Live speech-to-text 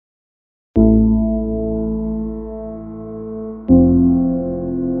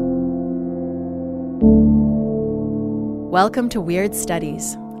Welcome to Weird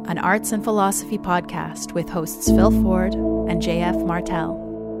Studies, an arts and philosophy podcast with hosts Phil Ford and JF Martel.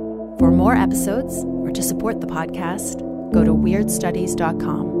 For more episodes or to support the podcast, go to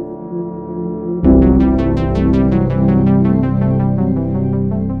weirdstudies.com.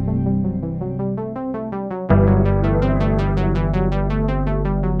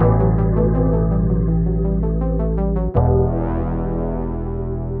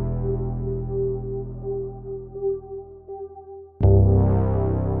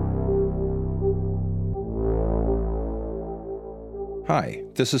 Hi,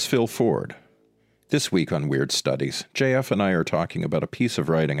 this is Phil Ford. This week on Weird Studies, JF and I are talking about a piece of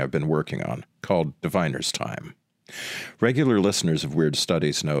writing I've been working on called Diviner's Time. Regular listeners of Weird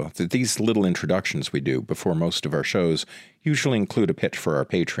Studies know that these little introductions we do before most of our shows usually include a pitch for our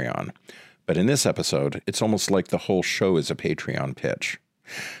Patreon. But in this episode, it's almost like the whole show is a Patreon pitch.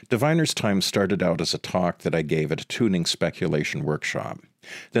 Diviner's Time started out as a talk that I gave at a tuning speculation workshop.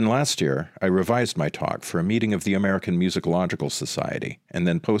 Then last year, I revised my talk for a meeting of the American Musicological Society and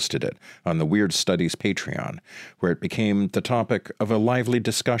then posted it on the Weird Studies Patreon, where it became the topic of a lively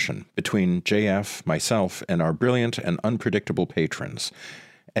discussion between JF, myself, and our brilliant and unpredictable patrons.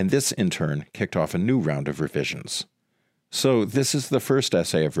 And this, in turn, kicked off a new round of revisions. So this is the first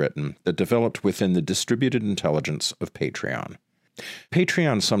essay I've written that developed within the distributed intelligence of Patreon.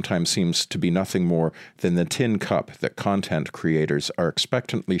 Patreon sometimes seems to be nothing more than the tin cup that content creators are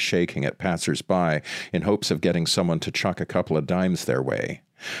expectantly shaking at passers-by in hopes of getting someone to chuck a couple of dimes their way.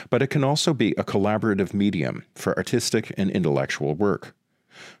 But it can also be a collaborative medium for artistic and intellectual work.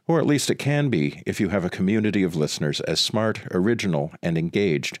 Or at least it can be if you have a community of listeners as smart, original, and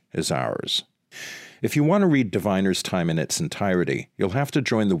engaged as ours. If you want to read Diviner's Time in its entirety, you'll have to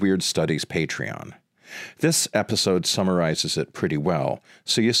join the Weird Studies Patreon. This episode summarizes it pretty well,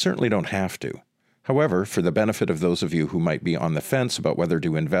 so you certainly don't have to. However, for the benefit of those of you who might be on the fence about whether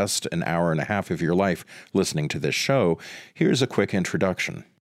to invest an hour and a half of your life listening to this show, here's a quick introduction.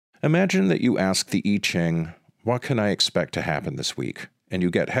 Imagine that you ask the I Ching, "What can I expect to happen this week?" And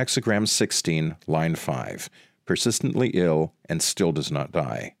you get hexagram 16, line 5, persistently ill and still does not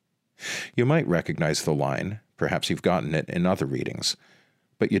die. You might recognize the line, perhaps you've gotten it in other readings,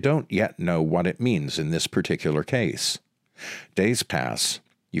 but you don't yet know what it means in this particular case. Days pass,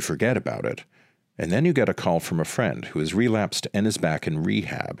 you forget about it, and then you get a call from a friend who has relapsed and is back in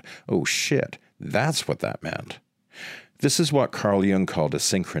rehab. Oh shit, that's what that meant. This is what Carl Jung called a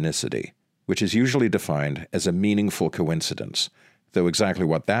synchronicity, which is usually defined as a meaningful coincidence, though exactly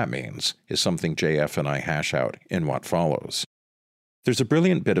what that means is something JF and I hash out in what follows. There's a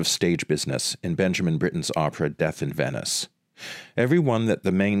brilliant bit of stage business in Benjamin Britten's opera Death in Venice. Everyone that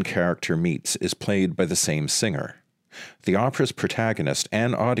the main character meets is played by the same singer. The opera's protagonist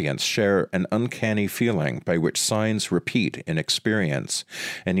and audience share an uncanny feeling by which signs repeat in experience,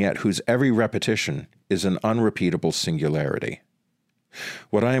 and yet whose every repetition is an unrepeatable singularity.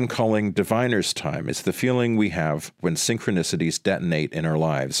 What I am calling Diviner's Time is the feeling we have when synchronicities detonate in our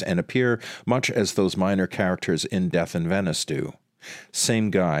lives and appear much as those minor characters in Death in Venice do. Same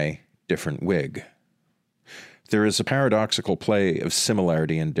guy, different wig. There is a paradoxical play of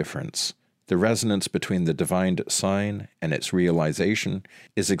similarity and difference. The resonance between the divined sign and its realization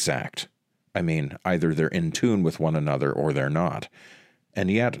is exact. I mean, either they're in tune with one another or they're not. And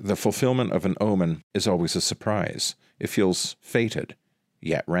yet, the fulfillment of an omen is always a surprise. It feels fated,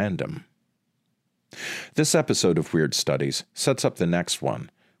 yet random. This episode of Weird Studies sets up the next one,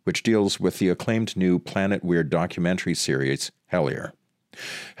 which deals with the acclaimed new Planet Weird documentary series, Hellier.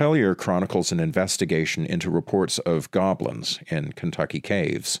 Hellier chronicles an investigation into reports of goblins in Kentucky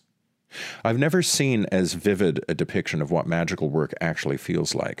caves. I've never seen as vivid a depiction of what magical work actually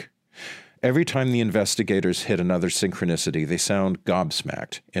feels like. Every time the investigators hit another synchronicity, they sound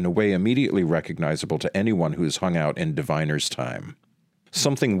gobsmacked in a way immediately recognizable to anyone who has hung out in Diviner's Time.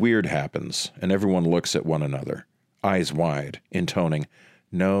 Something weird happens, and everyone looks at one another, eyes wide, intoning,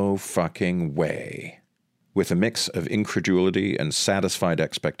 "No fucking way," with a mix of incredulity and satisfied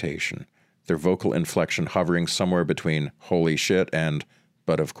expectation, their vocal inflection hovering somewhere between "holy shit" and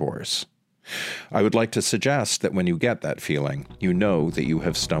 "but of course." I would like to suggest that when you get that feeling, you know that you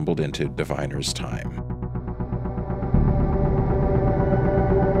have stumbled into Diviner's Time.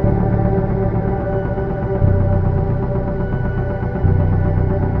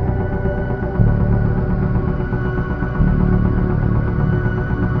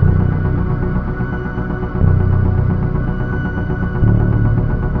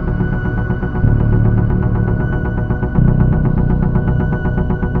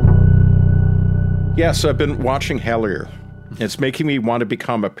 Yes, I've been watching Hellier. It's making me want to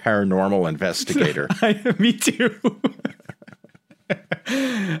become a paranormal investigator. Me too.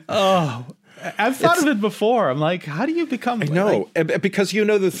 Oh, I've thought of it before. I'm like, how do you become? I know, because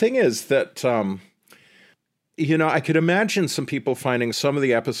the thing is that I could imagine some people finding some of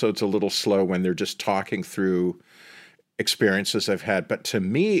the episodes a little slow when they're just talking through experiences I've had. But to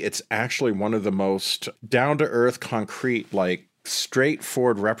me, it's actually one of the most down-to-earth, concrete, like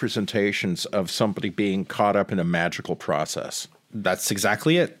straightforward representations of somebody being caught up in a magical process. That's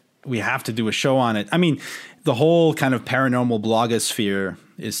exactly it. We have to do a show on it. I mean, the whole kind of paranormal blogosphere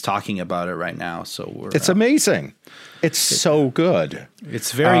is talking about it right now. So it's amazing. It's so good.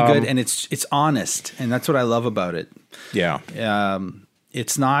 It's very good, and it's honest, and that's what I love about it. Yeah.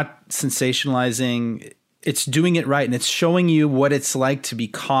 It's not sensationalizing. It's doing it right, and it's showing you what it's like to be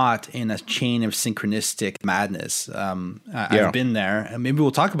caught in a chain of synchronistic madness. I've been there, and maybe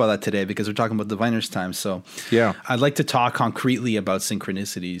we'll talk about that today because we're talking about Diviner's Time. So yeah, I'd like to talk concretely about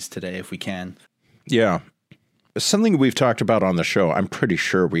synchronicities today if we can. Yeah. Something we've talked about on the show, I'm pretty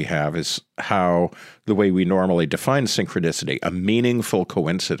sure we have, is how the way we normally define synchronicity, a meaningful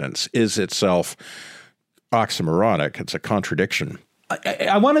coincidence, is itself oxymoronic. It's a contradiction.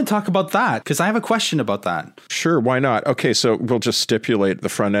 I want to talk about that because I have a question about that. Sure, why not? Okay, so we'll just stipulate at the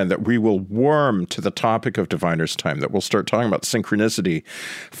front end that we will warm to the topic of Diviner's Time, that we'll start talking about synchronicity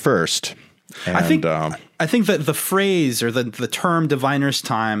first. And, I think that the phrase or the term Diviner's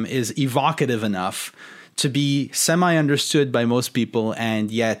Time is evocative enough to be semi-understood by most people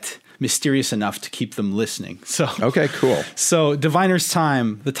and yet mysterious enough to keep them listening. So okay, cool. So Diviner's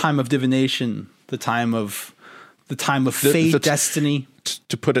Time, the time of divination, the time of fate, destiny.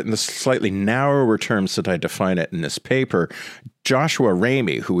 To put it in the slightly narrower terms that I define it in this paper, Joshua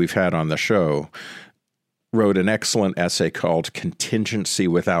Ramey, who we've had on the show, wrote an excellent essay called Contingency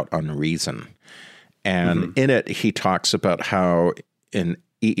Without Unreason. And in it, he talks about how in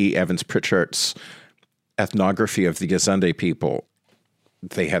E. Evans Pritchart's ethnography of the Yazande people,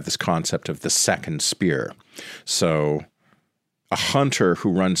 they have this concept of the second spear. So a hunter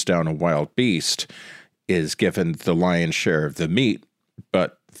who runs down a wild beast is given the lion's share of the meat,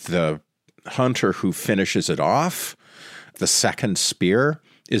 but the hunter who finishes it off, the second spear,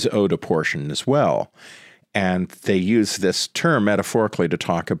 is owed a portion as well. And they use this term metaphorically to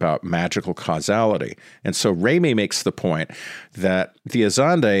talk about magical causality. And so Ramey makes the point that the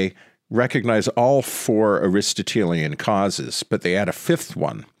Yazande recognize all four Aristotelian causes, but they add a fifth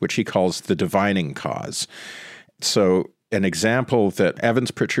one, which he calls the divining cause. So an example that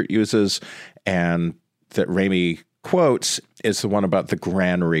Evans Pritchard uses and that Ramey quotes is the one about the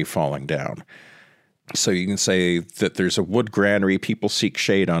granary falling down. So you can say that there's a wood granary, people seek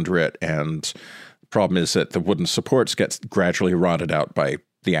shade under it, and the problem is that the wooden supports get gradually rotted out by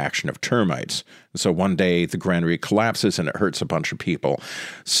the action of termites. So one day the granary collapses and it hurts a bunch of people.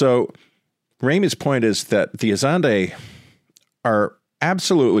 So Ramey's point is that the Yazande are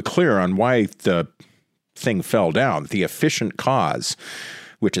absolutely clear on why the thing fell down, the efficient cause,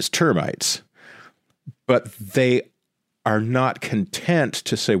 which is termites. But they are not content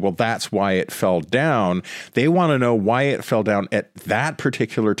to say, well, that's why it fell down. They want to know why it fell down at that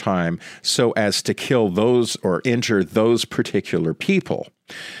particular time so as to kill those or injure those particular people.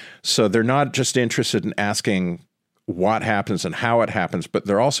 So they're not just interested in asking what happens and how it happens, but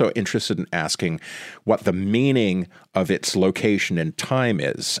they're also interested in asking what the meaning of its location and time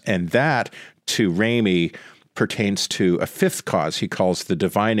is. And that, to Ramey, pertains to a fifth cause he calls the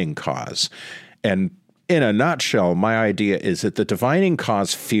divining cause. And in a nutshell, my idea is that the divining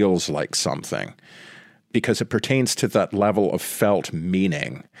cause feels like something because it pertains to that level of felt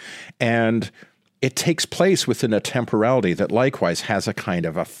meaning. And it takes place within a temporality that likewise has a kind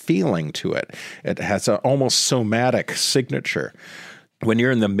of a feeling to it. It has an almost somatic signature. When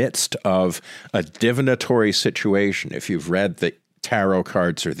you're in the midst of a divinatory situation, if you've read the tarot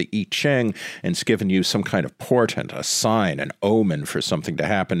cards or the I Ching, and it's given you some kind of portent, a sign, an omen for something to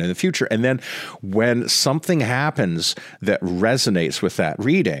happen in the future. And then when something happens that resonates with that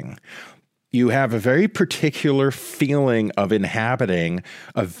reading, you have a very particular feeling of inhabiting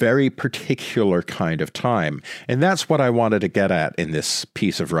a very particular kind of time. And that's what I wanted to get at in this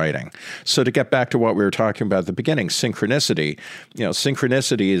piece of writing. So to get back to what we were talking about at the beginning, synchronicity,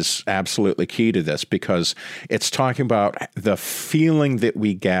 synchronicity is absolutely key to this because it's talking about the feeling that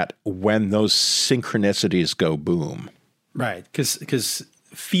we get when those synchronicities go boom. Right, because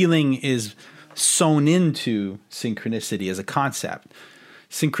feeling is sewn into synchronicity as a concept.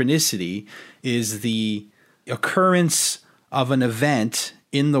 Synchronicity is the occurrence of an event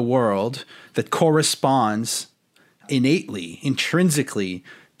in the world that corresponds innately, intrinsically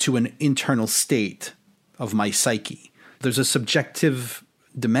to an internal state of my psyche. There's a subjective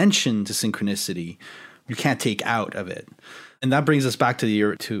dimension to synchronicity you can't take out of it. And that brings us back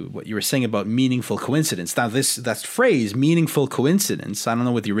to what you were saying about meaningful coincidence. Now, that phrase, meaningful coincidence, I don't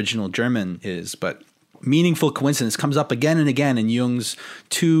know what the original German is, but meaningful coincidence comes up again and again in Jung's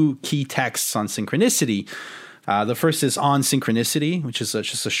two key texts on synchronicity. The first is On Synchronicity, which is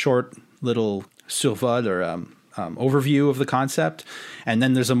just a short little survol or overview of the concept. And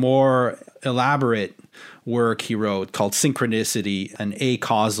then there's a more elaborate work he wrote called Synchronicity, an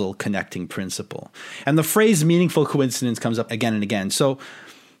acausal connecting principle. And the phrase meaningful coincidence comes up again and again. So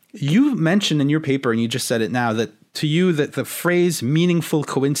you mentioned in your paper, and you just said it now, that to you that the phrase meaningful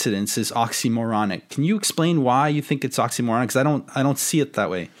coincidence is oxymoronic. Can you explain why you think it's oxymoronic? Because I don't see it that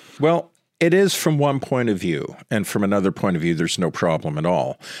way. Well, it is from one point of view, and from another point of view, there's no problem at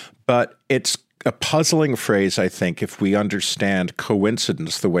all. But it's a puzzling phrase, I think, if we understand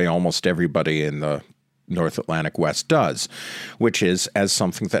coincidence the way almost everybody in the North Atlantic West does, which is as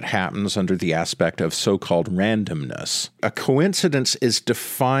something that happens under the aspect of so-called randomness. A coincidence is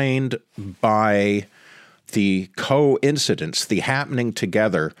defined by the coincidence, the happening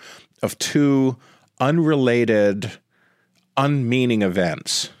together of two unrelated, unmeaning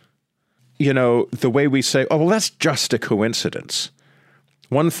events. You know, the way we say, oh, well, that's just a coincidence.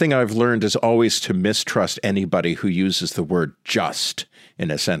 One thing I've learned is always to mistrust anybody who uses the word just in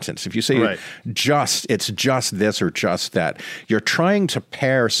a sentence. If you say just, it's just this or just that, you're trying to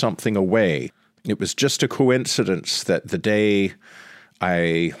pare something away. It was just a coincidence that the day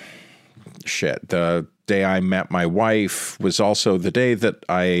I met my wife was also the day that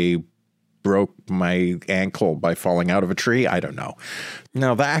I broke my ankle by falling out of a tree. I don't know.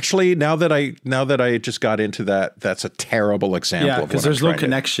 Now that I just got into that, that's a terrible example. Yeah, because there's no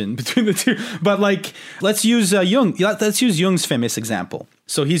connection between the two. But like, let's use Jung. Let's use Jung's famous example.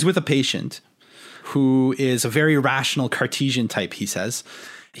 So he's with a patient who is a very rational Cartesian type, he says.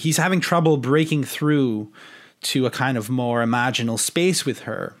 He's having trouble breaking through to a kind of more imaginal space with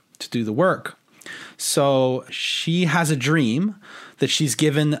her to do the work. So she has a dream that she's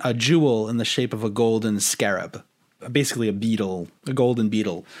given a jewel in the shape of a golden scarab, basically a golden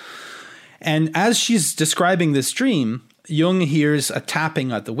beetle. And as she's describing this dream, Jung hears a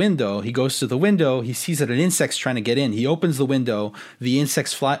tapping at the window. He goes to the window. He sees that an insect's trying to get in. He opens the window. The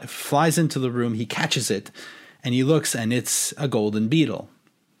insect flies into the room. He catches it, and he looks, and it's a golden beetle.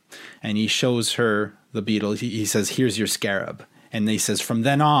 And he shows her the beetle. He says, "Here's your scarab." And he says, from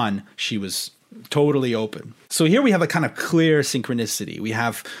then on, she was totally open. So here we have a kind of clear synchronicity. We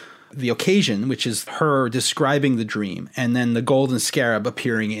have the occasion, which is her describing the dream, and then the golden scarab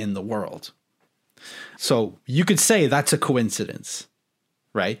appearing in the world. So you could say that's a coincidence,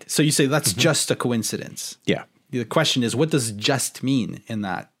 right? So you say that's just a coincidence. Yeah. The question is, what does just mean in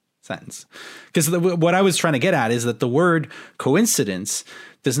that sentence? Because what I was trying to get at is that the word coincidence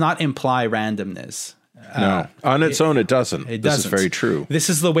does not imply randomness. No, on its own, it doesn't. This is very true. This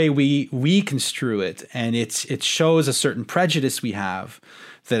is the way we construe it, and it shows a certain prejudice we have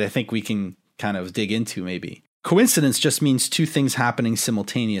that I think we can kind of dig into maybe. Coincidence just means two things happening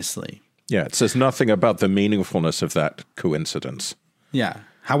simultaneously. Yeah, it says nothing about the meaningfulness of that coincidence. Yeah.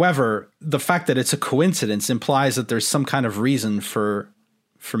 However, the fact that it's a coincidence implies that there's some kind of reason for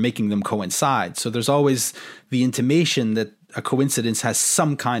making them coincide. So there's always the intimation that a coincidence has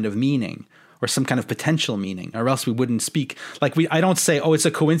some kind of meaning, or some kind of potential meaning, or else we wouldn't speak. Like I don't say, oh, it's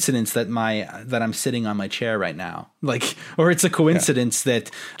a coincidence that I'm sitting on my chair right now. Like, or it's a coincidence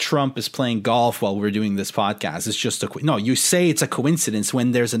that Trump is playing golf while we're doing this podcast. It's just no, you say it's a coincidence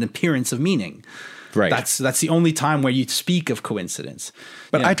when there's an appearance of meaning. Right. That's the only time where you speak of coincidence.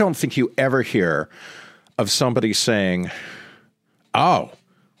 But I don't think you ever hear of somebody saying, oh,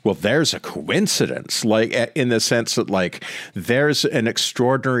 well, there's a coincidence, like in the sense that like there's an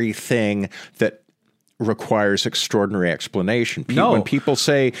extraordinary thing that requires extraordinary explanation. No. When people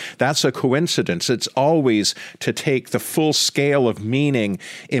say that's a coincidence, it's always to take the full scale of meaning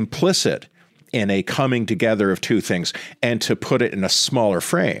implicit in a coming together of two things and to put it in a smaller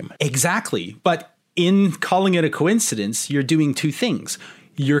frame. Exactly. But in calling it a coincidence, you're doing two things.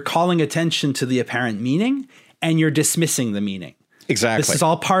 You're calling attention to the apparent meaning, and you're dismissing the meaning. Exactly. This is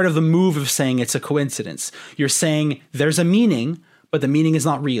all part of the move of saying it's a coincidence. You're saying there's a meaning, but the meaning is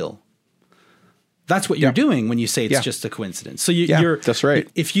not real. That's what you're doing when you say it's just a coincidence. So you're that's right.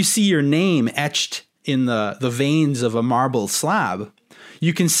 If you see your name etched in the veins of a marble slab,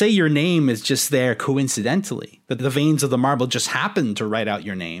 you can say your name is just there coincidentally, that the veins of the marble just happen to write out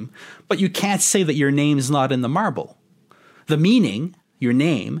your name, but you can't say that your name is not in the marble. The meaning, your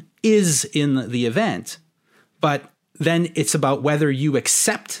name, is in the event, but then it's about whether you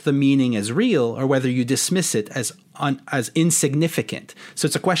accept the meaning as real or whether you dismiss it as insignificant. So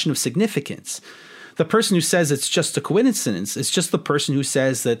it's a question of significance. The person who says it's just a coincidence is just the person who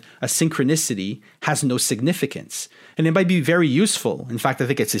says that a synchronicity has no significance. And it might be very useful. In fact, I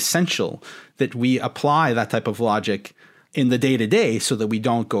think it's essential that we apply that type of logic in the day-to-day so that we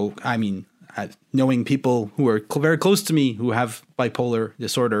don't go, knowing people who are very close to me who have bipolar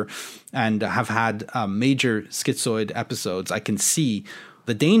disorder and have had major schizoid episodes, I can see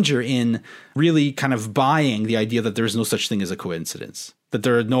the danger in really kind of buying the idea that there's no such thing as a coincidence, that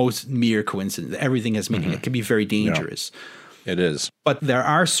there are no mere coincidences. Everything has meaning. It can be very dangerous. Yeah, it is. But there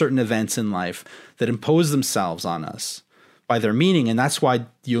are certain events in life that impose themselves on us by their meaning. And that's why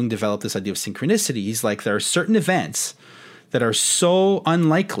Jung developed this idea of synchronicity. He's like, there are certain events that are so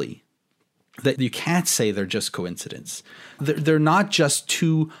unlikely that you can't say they're just coincidence. They're not just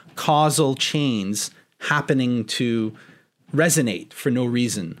two causal chains happening to resonate for no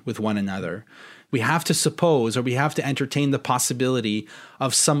reason with one another. We have to suppose, or we have to entertain the possibility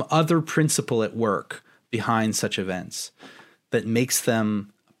of some other principle at work behind such events that makes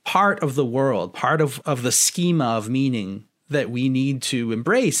them part of the world, part of the schema of meaning that we need to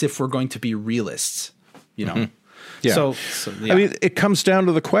embrace if we're going to be realists, you know? Yeah. So yeah. I mean, it comes down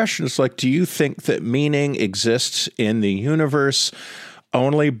to the question. It's like, do you think that meaning exists in the universe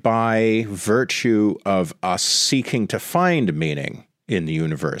only by virtue of us seeking to find meaning in the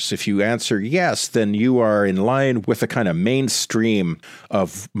universe? If you answer yes, then you are in line with the kind of mainstream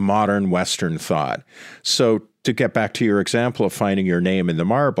of modern Western thought. So to get back to your example of finding your name in the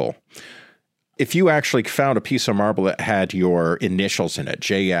marble, if you actually found a piece of marble that had your initials in it,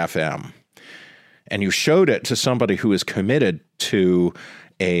 JFM, and you showed it to somebody who is committed to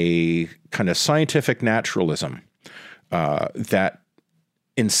a kind of scientific naturalism that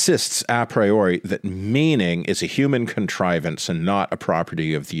insists a priori that meaning is a human contrivance and not a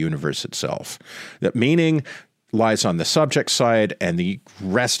property of the universe itself, that meaning lies on the subject side and the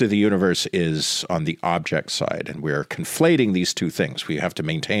rest of the universe is on the object side. And we're conflating these two things. We have to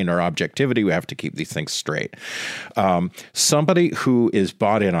maintain our objectivity. We have to keep these things straight. Somebody who is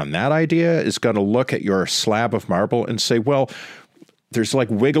bought in on that idea is going to look at your slab of marble and say, well, there's like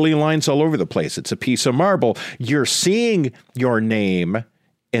wiggly lines all over the place. It's a piece of marble. You're seeing your name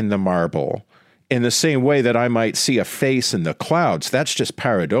in the marble in the same way that I might see a face in the clouds. That's just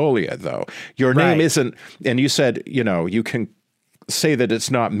pareidolia, though. Your name isn't, and you said, you can say that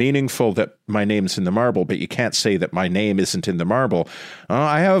it's not meaningful that my name's in the marble, but you can't say that my name isn't in the marble.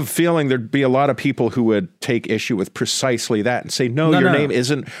 I have a feeling there'd be a lot of people who would take issue with precisely that and say, no, your name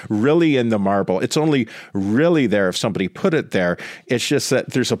isn't really in the marble. It's only really there if somebody put it there. It's just that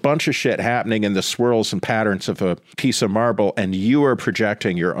there's a bunch of shit happening in the swirls and patterns of a piece of marble, and you are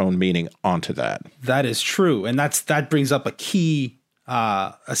projecting your own meaning onto that. That is true. And that brings up a key,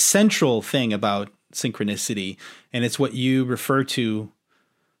 a central thing about synchronicity, and it's what you refer to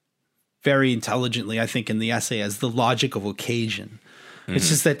very intelligently, I think, in the essay as the logic of occasion. Mm-hmm. It's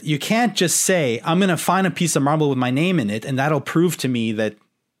just that you can't just say, I'm going to find a piece of marble with my name in it, and that'll prove to me that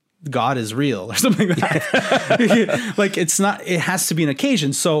God is real or something like that. Like, it's not, it has to be an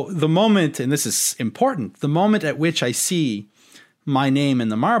occasion. So the moment, and this is important, the moment at which I see my name in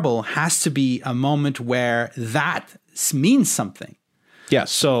the marble has to be a moment where that means something. Yes.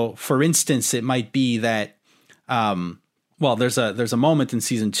 So, for instance, it might be that, there's a moment in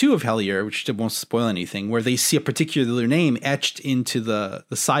season 2 of Hellier, which won't spoil anything, where they see a particular name etched into the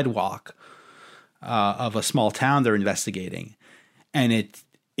sidewalk of a small town they're investigating, and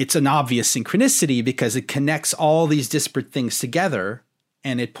it's an obvious synchronicity because it connects all these disparate things together,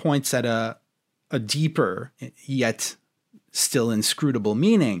 and it points at a deeper yet still inscrutable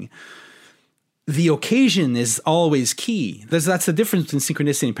meaning. The occasion is always key. That's the difference between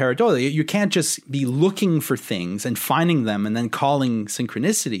synchronicity and pareidolia. You can't just be looking for things and finding them and then calling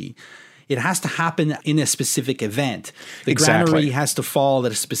synchronicity. It has to happen in a specific event. The granary has to fall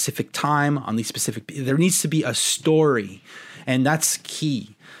at a specific time on the specific. There needs to be a story, and that's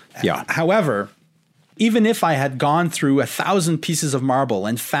key. Yeah. However, even if I had gone through 1,000 pieces of marble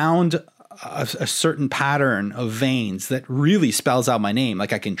and found a certain pattern of veins that really spells out my name,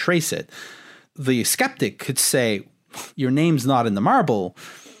 like I can trace it, the skeptic could say, your name's not in the marble,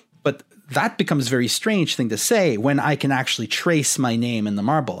 but that becomes a very strange thing to say when I can actually trace my name in the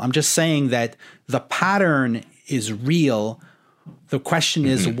marble. I'm just saying that the pattern is real. The question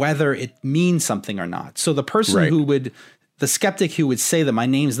is whether it means something or not. So the person the skeptic who would say that my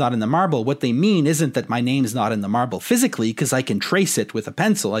name's not in the marble, what they mean isn't that my name's not in the marble physically, because I can trace it with a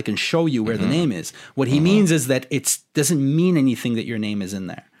pencil. I can show you where the name is. What he means is that it doesn't mean anything that your name is in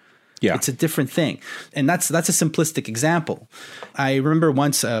there. Yeah. It's a different thing. And that's a simplistic example. I remember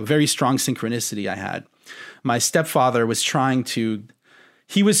once a very strong synchronicity I had. My stepfather was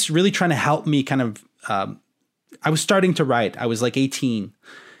really trying to help me kind of I was starting to write. I was like 18.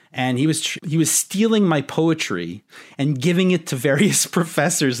 And he was stealing my poetry and giving it to various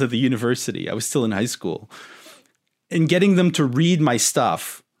professors at the university. I was still in high school, and getting them to read my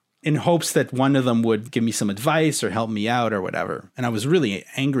stuff in hopes that one of them would give me some advice or help me out or whatever. And I was really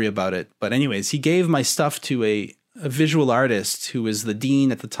angry about it. But anyways, he gave my stuff to a visual artist who was the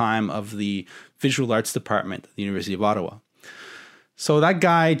dean at the time of the visual arts department at the University of Ottawa. So that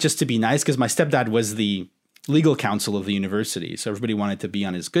guy, just to be nice, because my stepdad was the legal counsel of the university, so everybody wanted to be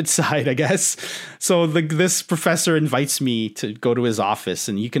on his good side, I guess. So this professor invites me to go to his office,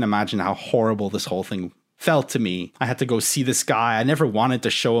 and you can imagine how horrible this whole thing felt to me. I had to go see this guy. I never wanted to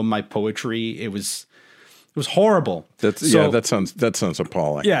show him my poetry. It was horrible. That sounds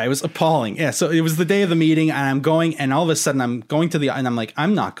appalling. Yeah, it was appalling. Yeah, so it was the day of the meeting, and I'm going, and all of a sudden I'm going to and I'm like,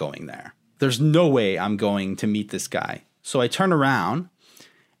 I'm not going there. There's no way I'm going to meet this guy. So I turn around,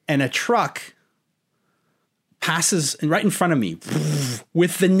 and a truck passes right in front of me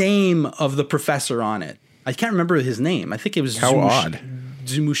with the name of the professor on it. I can't remember his name. I think it was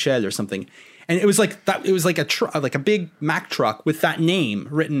Zumuchel or something. And it was like that. It was like a truck, like a big Mack truck with that name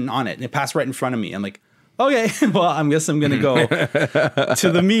written on it. And it passed right in front of me. I'm like, okay, well, I guess I'm going to go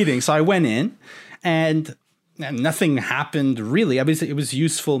to the meeting. So I went in, and nothing happened really. I mean, it was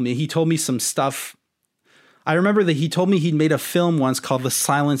useful. He told me some stuff. I remember that he told me he'd made a film once called The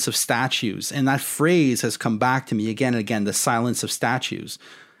Silence of Statues. And that phrase has come back to me again and again, the silence of statues,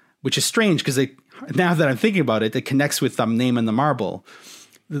 which is strange because now that I'm thinking about it, it connects with Name in the Marble.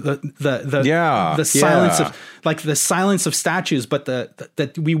 The silence of, like the silence of statues, but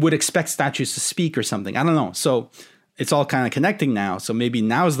that we would expect statues to speak or something. I don't know. So it's all kind of connecting now. So maybe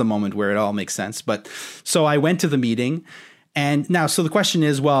now is the moment where it all makes sense. But so I went to the meeting. And now, so the question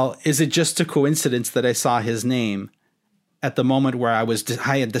is, well, is it just a coincidence that I saw his name at the moment where I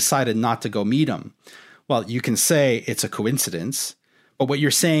had decided not to go meet him? Well, you can say it's a coincidence, but what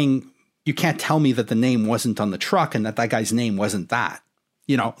you're saying, you can't tell me that the name wasn't on the truck and that guy's name wasn't that.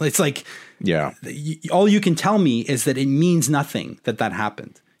 You know, it's like, yeah, all you can tell me is that it means nothing that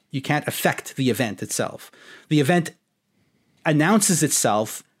happened. You can't affect the event itself. The event announces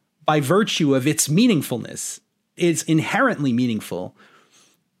itself by virtue of its meaningfulness. It's inherently meaningful.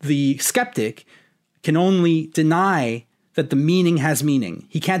 The skeptic can only deny that the meaning has meaning.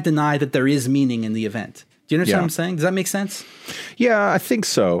 He can't deny that there is meaning in the event. Do you understand what I'm saying? Does that make sense? Yeah, I think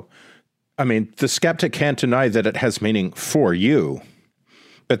so. I mean, the skeptic can't deny that it has meaning for you,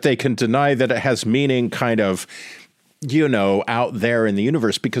 but they can deny that it has meaning kind of, out there in the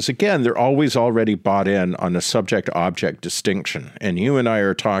universe, because again, they're always already bought in on a subject-object distinction. And you and I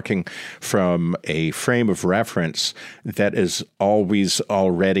are talking from a frame of reference that is always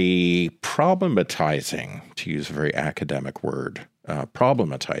already problematizing, to use a very academic word,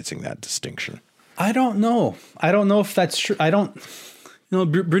 problematizing that distinction. I don't know. I don't know if that's true.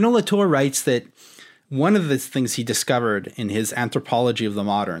 Bruno Latour writes that one of the things he discovered in his Anthropology of the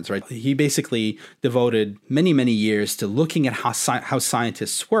Moderns, right? He basically devoted many, many years to looking at how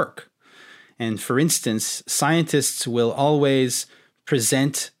scientists work. And for instance, scientists will always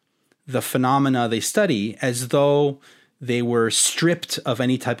present the phenomena they study as though they were stripped of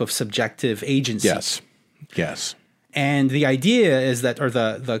any type of subjective agency. Yes. And the idea is that,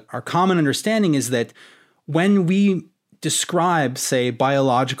 or our common understanding is that when we describe, say,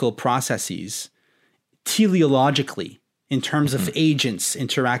 biological processes, teleologically, in terms of agents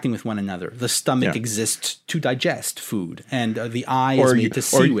interacting with one another. The stomach exists to digest food, and the eye is made to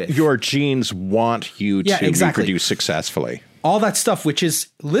see with. Your genes want you to reproduce successfully. All that stuff, which is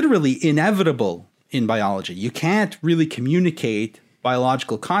literally inevitable in biology. You can't really communicate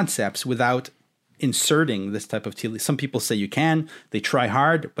biological concepts without inserting this type of Some people say you can. They try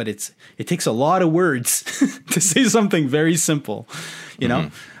hard, but it takes a lot of words to say something very simple, you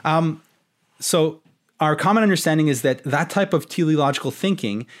know? So our common understanding is that type of teleological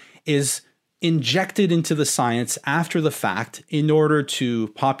thinking is injected into the science after the fact in order to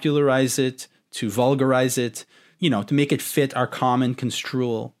popularize it, to vulgarize it, to make it fit our common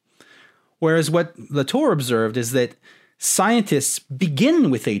construal. Whereas what Latour observed is that scientists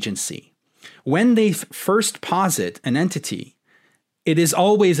begin with agency. When they first posit an entity, it is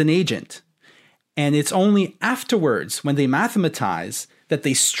always an agent. And it's only afterwards, when they mathematize, that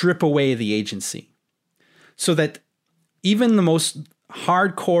they strip away the agency. So that even the most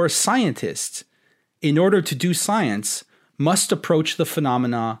hardcore scientists, in order to do science, must approach the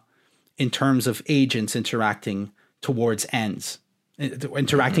phenomena in terms of agents interacting towards ends,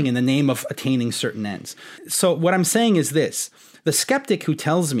 interacting in the name of attaining certain ends. So what I'm saying is this: the skeptic who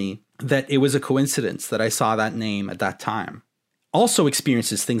tells me that it was a coincidence that I saw that name at that time, also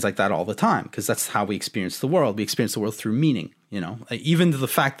experiences things like that all the time, because that's how we experience the world. We experience the world through meaning, even to the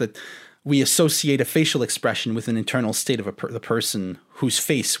fact that we associate a facial expression with an internal state of the person whose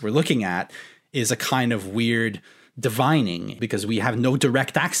face we're looking at is a kind of weird divining, because we have no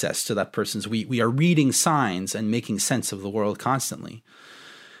direct access to that person's. We are reading signs and making sense of the world constantly.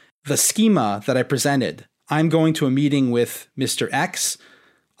 The schema that I presented, I'm going to a meeting with Mr. X.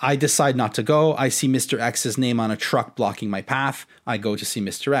 I decide not to go. I see Mr. X's name on a truck blocking my path. I go to see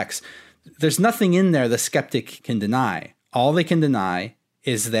Mr. X. There's nothing in there the skeptic can deny. All they can deny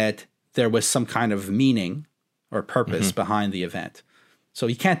is that there was some kind of meaning or purpose behind the event. So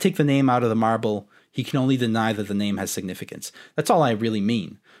he can't take the name out of the marble. He can only deny that the name has significance. That's all I really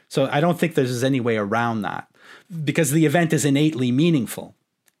mean. So I don't think there's any way around that, because the event is innately meaningful.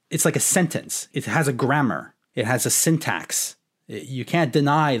 It's like a sentence. It has a grammar. It has a syntax. You can't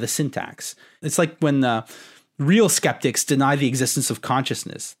deny the syntax. It's like when real skeptics deny the existence of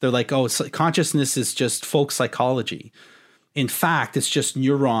consciousness. They're like, oh, consciousness is just folk psychology. In fact, it's just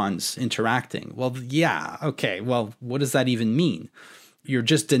neurons interacting. Well, yeah, okay. Well, what does that even mean? You're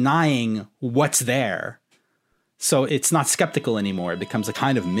just denying what's there. So it's not skeptical anymore. It becomes a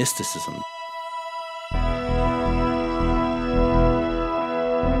kind of mysticism.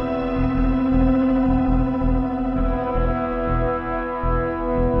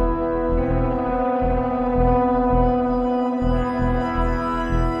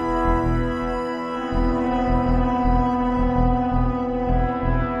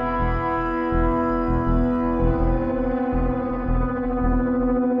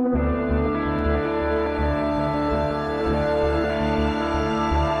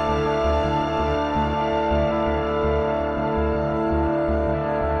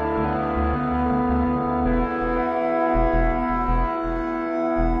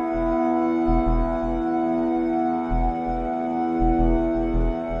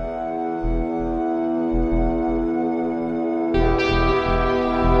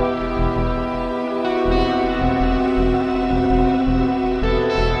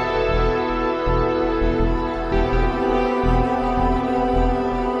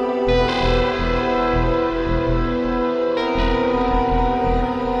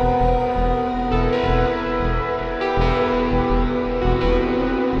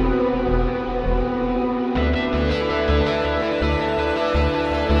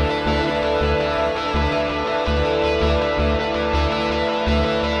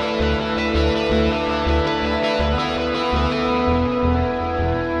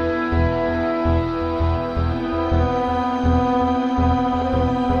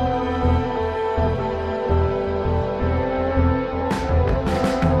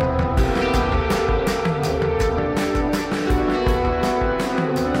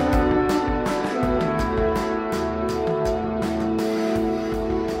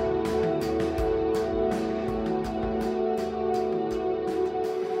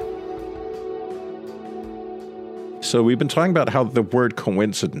 So we've been talking about how the word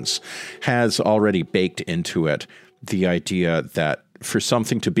coincidence has already baked into it the idea that for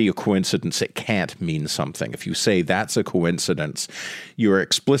something to be a coincidence, it can't mean something. If you say that's a coincidence, you're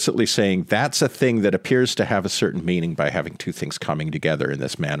explicitly saying that's a thing that appears to have a certain meaning by having two things coming together in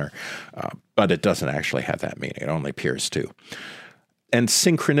this manner, but it doesn't actually have that meaning. It only appears to. And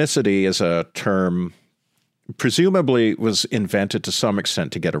synchronicity is a term presumably was invented to some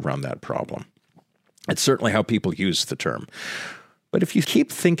extent to get around that problem. It's certainly how people use the term. But if you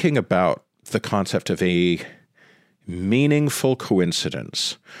keep thinking about the concept of a meaningful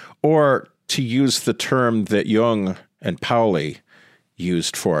coincidence, or to use the term that Jung and Pauli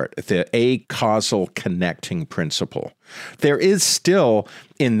used for it, the acausal connecting principle, there is still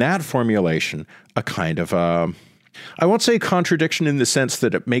in that formulation a kind of I won't say contradiction in the sense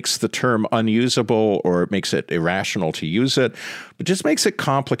that it makes the term unusable or it makes it irrational to use it, but just makes it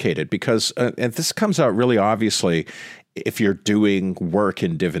complicated because, and this comes out really obviously if you're doing work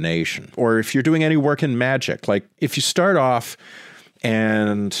in divination or if you're doing any work in magic. Like if you start off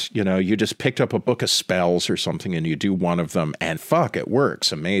and, you know, you just picked up a book of spells or something and you do one of them and fuck, it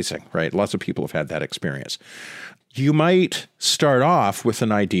works. Amazing, right? Lots of people have had that experience. You might start off with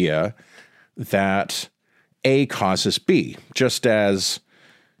an idea that A causes B, just as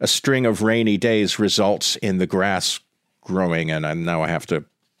a string of rainy days results in the grass growing and now I have to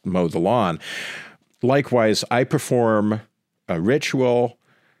mow the lawn. Likewise, I perform a ritual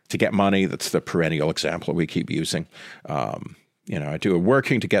to get money. That's the perennial example we keep using. I do a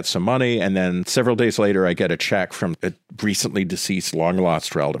working to get some money, and then several days later, I get a check from a recently deceased,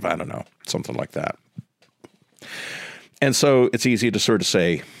 long-lost relative. I don't know, something like that. And so it's easy to sort of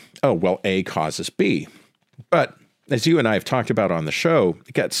say, oh, well, A causes B. But as you and I have talked about on the show,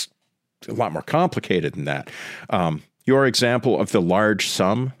 it gets a lot more complicated than that. Your example of the large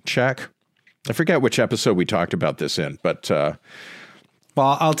sum check, I forget which episode we talked about this in, but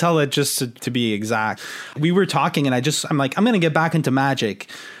well, I'll tell it just to be exact. We were talking and I'm like, I'm going to get back into magic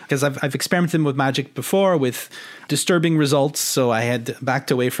because I've experimented with magic before with disturbing results. So I had backed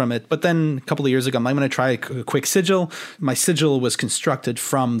away from it. But then a couple of years ago, I'm going to try a quick sigil. My sigil was constructed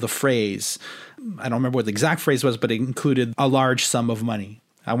from the phrase. I don't remember what the exact phrase was, but it included a large sum of money.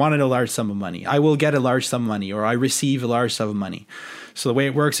 I wanted a large sum of money. I will get a large sum of money, or I receive a large sum of money. So the way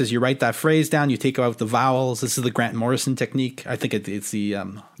it works is you write that phrase down, you take out the vowels. This is the Grant Morrison technique. I think it's the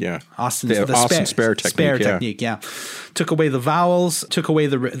Austin Spare technique. Yeah. Took away the vowels, took away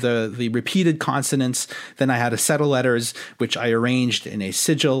the repeated consonants. Then I had a set of letters, which I arranged in a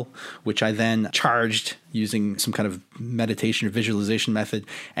sigil, which I then charged using some kind of meditation or visualization method,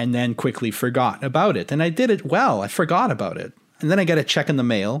 and then quickly forgot about it. And I did it well. I forgot about it. And then I get a check in the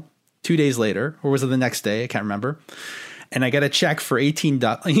mail 2 days later, or was it the next day? I can't remember. And I got a check for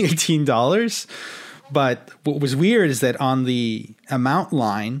 $18. But what was weird is that on the amount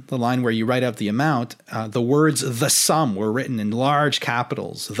line, the line where you write out the amount, the words "the sum" were written in large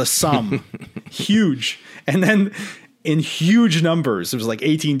capitals. The sum, huge. And then in huge numbers, it was like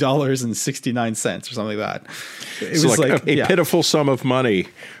 $18.69 or something like that. It was like a pitiful sum of money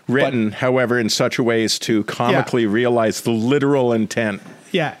written, however, in such a way as to comically realize the literal intent.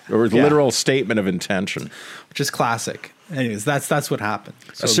 Yeah. Or the literal statement of intention. Which is classic. Anyways, that's what happened.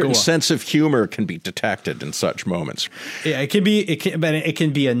 So a certain sense of humor can be detected in such moments. Yeah, it can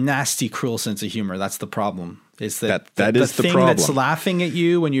be a nasty, cruel sense of humor. That's the problem. Is that is the thing problem. That's laughing at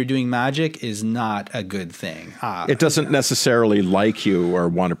you when you're doing magic is not a good thing. It doesn't necessarily like you or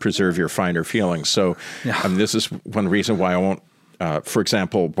want to preserve your finer feelings. So this is one reason why I won't, for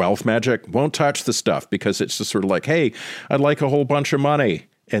example, wealth magic, won't touch the stuff because it's just sort of like, hey, I'd like a whole bunch of money.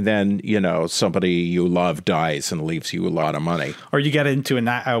 And then, somebody you love dies and leaves you a lot of money. Or you get into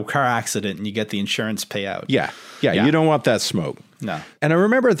a car accident and you get the insurance payout. Yeah. You don't want that smoke. No. And I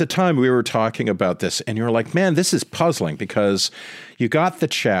remember at the time we were talking about this and you were like, man, this is puzzling because you got the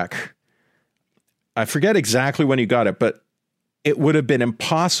check. I forget exactly when you got it, but it would have been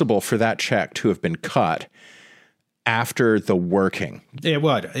impossible for that check to have been cut after the working. It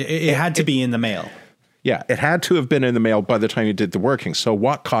would. It had to be in the mail. Yeah, it had to have been in the mail by the time you did the working. So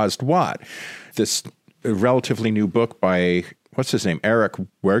what caused what? This relatively new book by, what's his name, Eric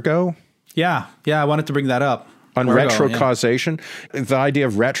Wergo? Yeah, I wanted to bring that up. On retrocausation. Yeah. The idea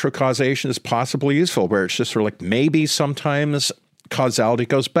of retrocausation is possibly useful, where it's just sort of like maybe sometimes causality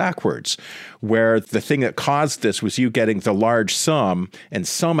goes backwards, where the thing that caused this was you getting the large sum, and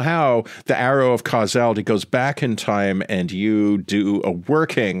somehow the arrow of causality goes back in time and you do a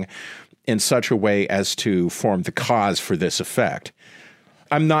working in such a way as to form the cause for this effect.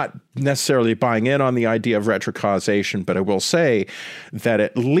 I'm not necessarily buying in on the idea of retrocausation, but I will say that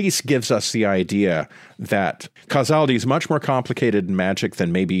at least gives us the idea that causality is much more complicated in magic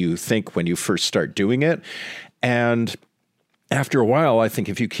than maybe you think when you first start doing it. And after a while, I think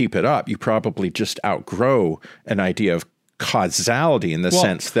if you keep it up, you probably just outgrow an idea of causality in the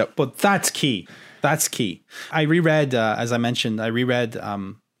sense that... But that's key. That's key. I reread, as I mentioned,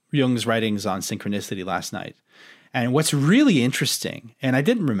 Jung's writings on synchronicity last night. And what's really interesting, and I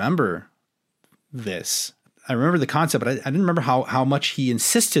didn't remember this, I remember the concept, but I didn't remember how much he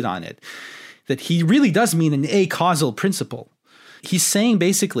insisted on it, that he really does mean an acausal principle. He's saying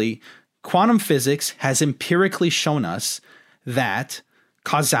basically, quantum physics has empirically shown us that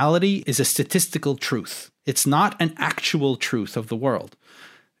causality is a statistical truth. It's not an actual truth of the world.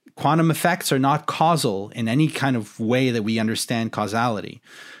 Quantum effects are not causal in any kind of way that we understand causality.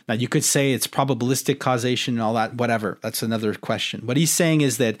 Now, you could say it's probabilistic causation and all that, whatever. That's another question. What he's saying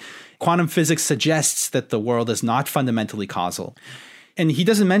is that quantum physics suggests that the world is not fundamentally causal. And he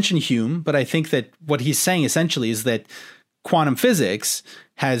doesn't mention Hume, but I think that what he's saying essentially is that quantum physics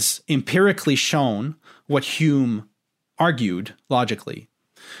has empirically shown what Hume argued logically,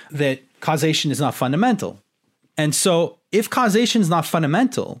 that causation is not fundamental. And so if causation is not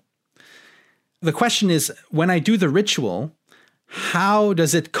fundamental, the question is, when I do the ritual, how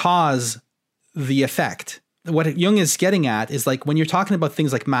does it cause the effect? What Jung is getting at is like when you're talking about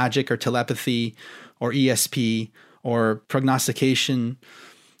things like magic or telepathy or ESP or prognostication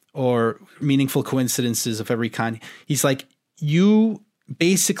or meaningful coincidences of every kind, he's like, you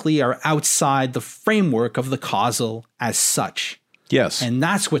basically are outside the framework of the causal as such. Yes. And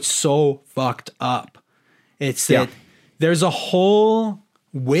that's what's so fucked up. It's that there's a whole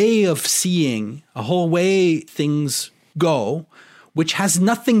way of seeing, a whole way things go, which has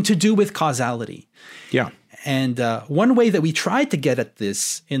nothing to do with causality. Yeah. And one way that we tried to get at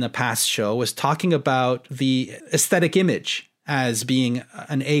this in a past show was talking about the aesthetic image as being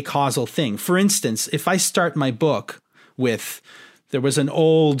an acausal thing. For instance, if I start my book with, there was an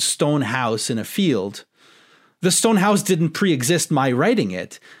old stone house in a field, the stone house didn't pre-exist my writing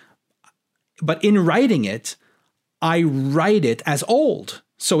it, but in writing it, I write it as old.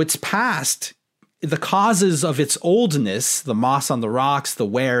 So it's past the causes of its oldness, the moss on the rocks, the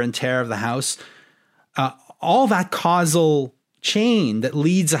wear and tear of the house, all that causal chain that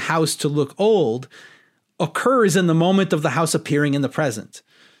leads a house to look old occurs in the moment of the house appearing in the present.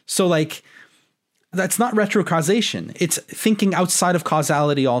 So like, that's not retrocausation. It's thinking outside of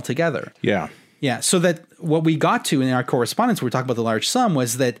causality altogether. Yeah. Yeah. So that what we got to in our correspondence, we were talking about the large sum,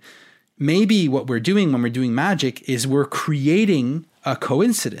 was that maybe what we're doing when we're doing magic is we're creating a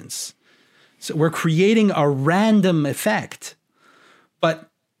coincidence. So we're creating a random effect, but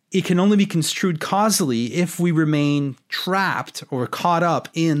it can only be construed causally if we remain trapped or caught up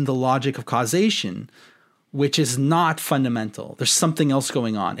in the logic of causation, which is not fundamental. There's something else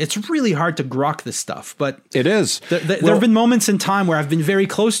going on. It's really hard to grok this stuff, but it is. There have been moments in time where I've been very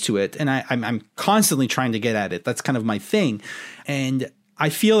close to it, and I'm constantly trying to get at it. That's kind of my thing. And I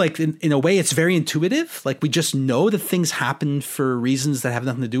feel like in a way it's very intuitive. Like we just know that things happen for reasons that have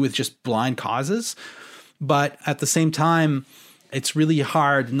nothing to do with just blind causes. But at the same time, it's really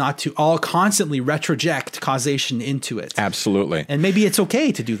hard not to all constantly retroject causation into it. Absolutely. And maybe it's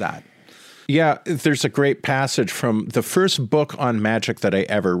okay to do that. Yeah, there's a great passage from the first book on magic that I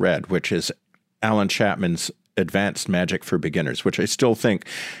ever read, which is Alan Chapman's Advanced Magic for Beginners, which I still think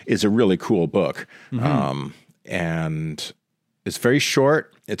is a really cool book. Mm-hmm. And it's very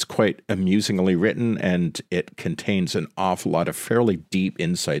short. It's quite amusingly written, and it contains an awful lot of fairly deep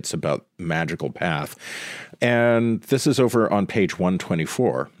insights about magical path. And this is over on page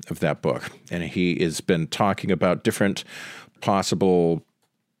 124 of that book. And he has been talking about different possible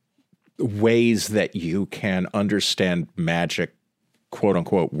ways that you can understand magic, quote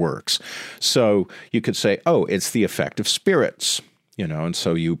unquote, works. So you could say, oh, it's the effect of spirits, and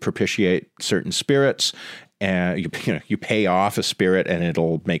so you propitiate certain spirits, and you pay off a spirit and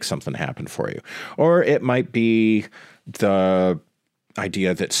it'll make something happen for you. Or it might be the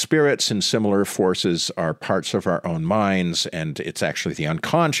idea that spirits and similar forces are parts of our own minds, and it's actually the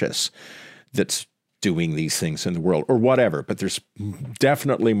unconscious that's doing these things in the world, or whatever. But there's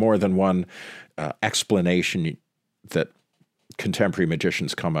definitely more than one explanation that contemporary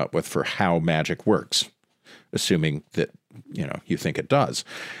magicians come up with for how magic works, assuming that, you think it does.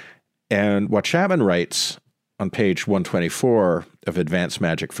 And what Chapman writes on page 124 of Advanced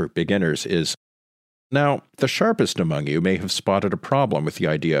Magic for Beginners is, now, the sharpest among you may have spotted a problem with the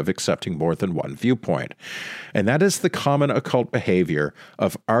idea of accepting more than one viewpoint, and that is the common occult behavior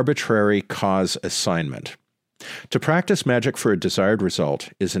of arbitrary cause assignment. To practice magic for a desired result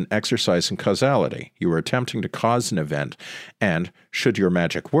is an exercise in causality. You are attempting to cause an event, and, should your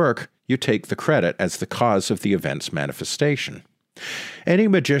magic work, you take the credit as the cause of the event's manifestation. Any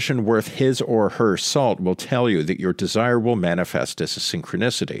magician worth his or her salt will tell you that your desire will manifest as a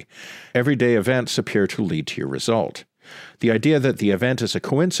synchronicity. Everyday events appear to lead to your result. The idea that the event is a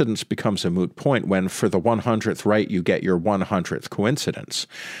coincidence becomes a moot point when, for the 100th right, you get your 100th coincidence.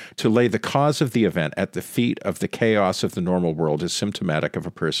 To lay the cause of the event at the feet of the chaos of the normal world is symptomatic of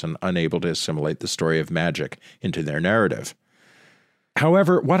a person unable to assimilate the story of magic into their narrative.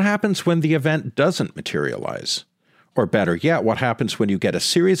 However, what happens when the event doesn't materialize? Or better yet, what happens when you get a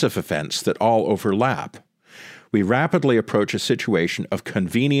series of events that all overlap? We rapidly approach a situation of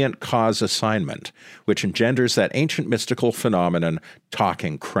convenient cause assignment, which engenders that ancient mystical phenomenon,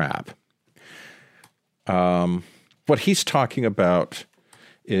 talking crap. What he's talking about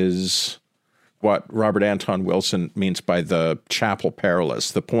is what Robert Anton Wilson means by the chapel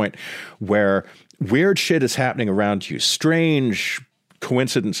perilous, the point where weird shit is happening around you, strange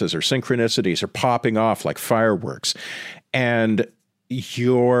coincidences or synchronicities are popping off like fireworks, and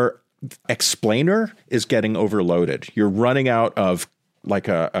your explainer is getting overloaded. You're running out of like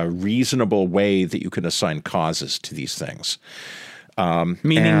a reasonable way that you can assign causes to these things.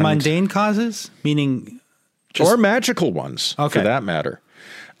 Meaning mundane causes? Meaning or magical ones, for that matter.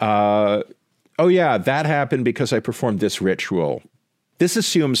 Oh yeah, that happened because I performed this ritual. This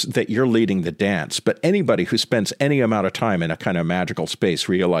assumes that you're leading the dance, but anybody who spends any amount of time in a kind of magical space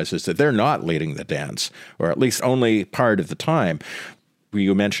realizes that they're not leading the dance, or at least only part of the time.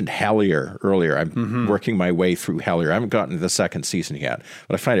 You mentioned Hellier earlier. I'm working my way through Hellier. I haven't gotten to the second season yet,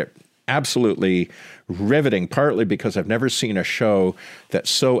 but I find it absolutely riveting, partly because I've never seen a show that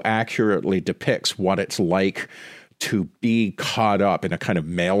so accurately depicts what it's like to be caught up in a kind of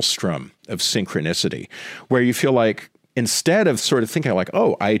maelstrom of synchronicity, where you feel like instead of sort of thinking like,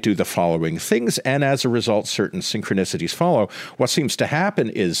 oh, I do the following things, and as a result, certain synchronicities follow, what seems to happen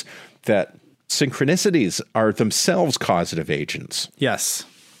is that synchronicities are themselves causative agents. Yes,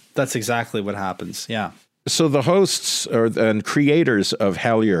 that's exactly what happens. Yeah. So the hosts and creators of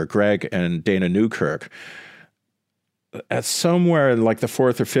Hellier, Greg and Dana Newkirk, at somewhere in like the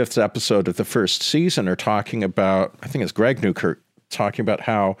 4th or 5th episode of the first season are talking about, I think it's Greg Newkirk, talking about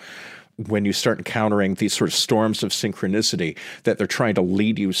how when you start encountering these sort of storms of synchronicity, that they're trying to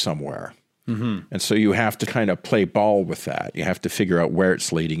lead you somewhere. Mm-hmm. And so you have to kind of play ball with that. You have to figure out where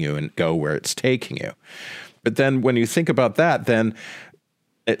it's leading you and go where it's taking you. But then when you think about that, then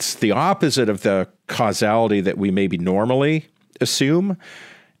it's the opposite of the causality that we maybe normally assume.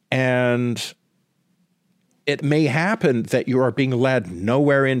 And it may happen that you are being led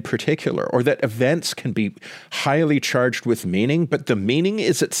nowhere in particular, or that events can be highly charged with meaning, but the meaning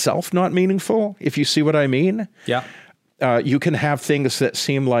is itself not meaningful, if you see what I mean. Yeah. You can have things that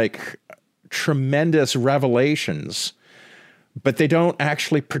seem like tremendous revelations, but they don't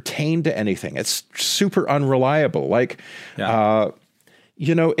actually pertain to anything. It's super unreliable. Like,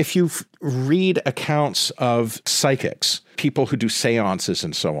 if you read accounts of psychics, people who do seances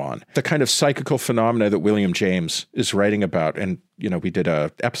and so on, the kind of psychical phenomena that William James is writing about, and, we did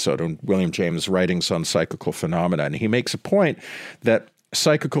an episode on William James' writings on psychical phenomena, and he makes a point that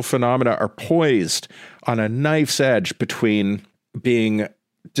psychical phenomena are poised on a knife's edge between being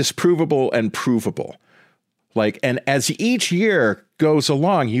disprovable and provable. And as each year goes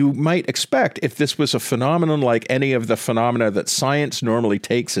along, you might expect, if this was a phenomenon like any of the phenomena that science normally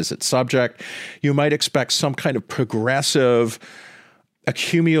takes as its subject, you might expect some kind of progressive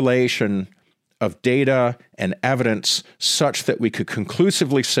accumulation of data and evidence such that we could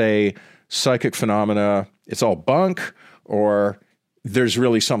conclusively say psychic phenomena, it's all bunk, or there's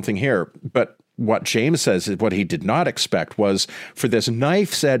really something here. But what James says is what he did not expect was for this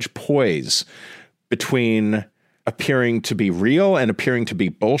knife's edge poise between appearing to be real and appearing to be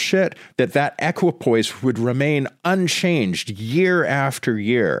bullshit, that equipoise would remain unchanged year after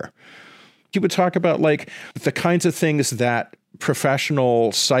year. He would talk about the kinds of things that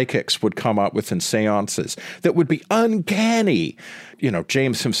professional psychics would come up with in seances that would be uncanny.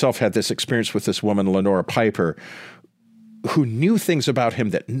 James himself had this experience with this woman, Lenora Piper, who knew things about him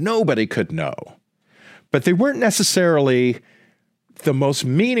that nobody could know, but they weren't necessarily the most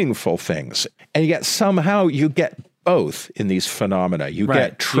meaningful things. And yet somehow you get both in these phenomena. You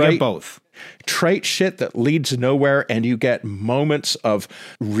get trite shit that leads nowhere, and you get moments of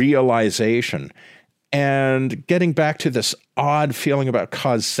realization. And getting back to this odd feeling about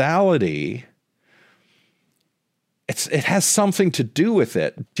causality, it has something to do with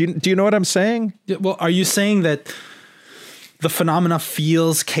it. Do you know what I'm saying? Well, are you saying that the phenomena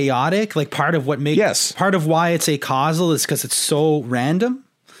feels chaotic? Like part of why it's acausal is because it's so random?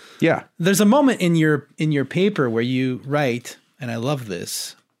 Yeah. There's a moment in your paper where you write, and I love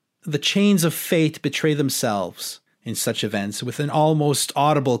this, the chains of fate betray themselves in such events with an almost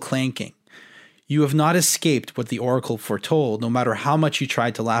audible clanking. You have not escaped what the oracle foretold, no matter how much you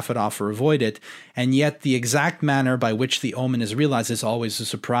tried to laugh it off or avoid it, and yet the exact manner by which the omen is realized is always a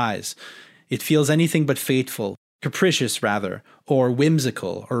surprise. It feels anything but fateful, capricious rather, or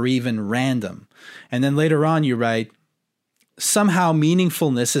whimsical, or even random. And then later on you write, somehow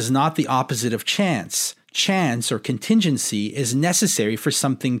meaningfulness is not the opposite of chance. Chance or contingency is necessary for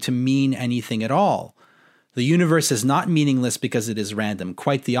something to mean anything at all. The universe is not meaningless because it is random,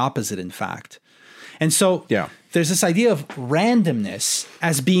 quite the opposite, in fact. And so there's this idea of randomness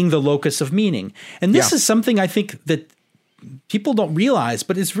as being the locus of meaning. And this is something I think that people don't realize,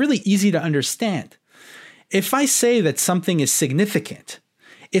 but it's really easy to understand. If I say that something is significant,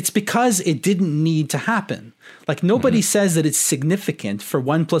 it's because it didn't need to happen. Like nobody says that it's significant for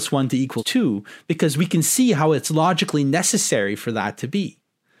 1 + 1 = 2 because we can see how it's logically necessary for that to be.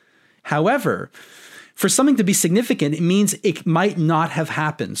 However, for something to be significant, it means it might not have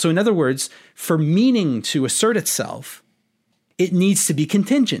happened. So in other words, for meaning to assert itself, it needs to be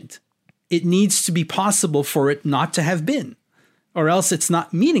contingent. It needs to be possible for it not to have been, or else it's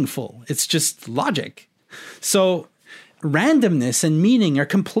not meaningful. It's just logic. So randomness and meaning are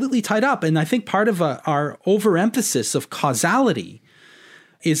completely tied up. And I think part of our overemphasis of causality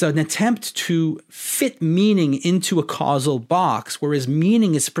is an attempt to fit meaning into a causal box, whereas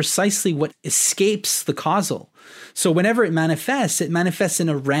meaning is precisely what escapes the causal. So whenever it manifests in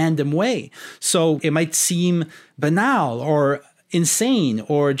a random way. So it might seem banal or insane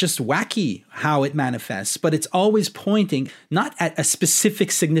or just wacky how it manifests, but it's always pointing not at a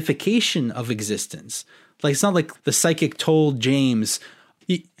specific signification of existence, Like, it's not like the psychic told James,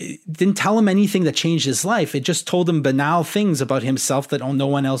 it didn't tell him anything that changed his life. It just told him banal things about himself that no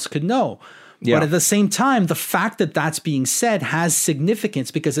one else could know. Yeah. But at the same time, the fact that that's being said has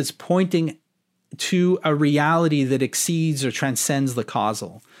significance because it's pointing to a reality that exceeds or transcends the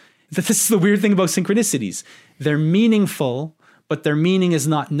causal. This is the weird thing about synchronicities. They're meaningful, but their meaning is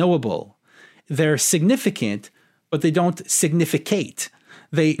not knowable. They're significant, but they don't significate.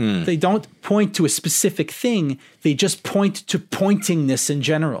 They don't point to a specific thing. They just point to pointingness in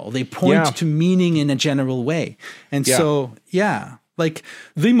general. They point to meaning in a general way. And so, like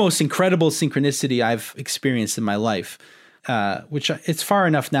the most incredible synchronicity I've experienced in my life, which it's far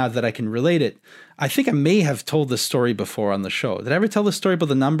enough now that I can relate it. I think I may have told this story before on the show. Did I ever tell the story about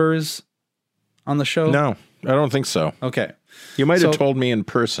the numbers on the show? No, I don't think so. Okay. You might have told me in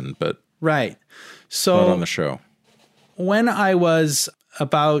person, but right. So not on the show. When I was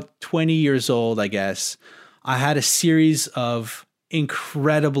about 20 years old, I guess, I had a series of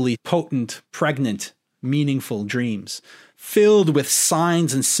incredibly potent, pregnant, meaningful dreams filled with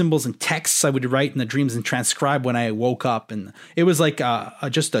signs and symbols and texts I would write in the dreams and transcribe when I woke up. And it was like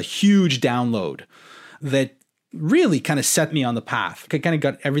just a huge download that really kind of set me on the path. I kind of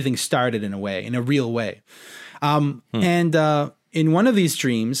got everything started in a way, in a real way. And in one of these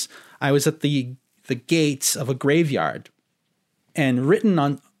dreams, I was at the gates of a graveyard, and written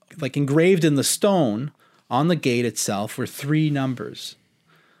on, like engraved in the stone on the gate itself, were 3 numbers: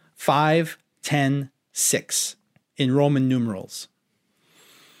 5, 10, 6 in Roman numerals.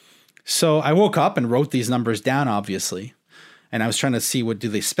 So I woke up and wrote these numbers down, obviously. And I was trying to see, do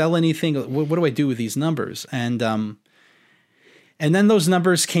they spell anything? What do I do with these numbers? And then those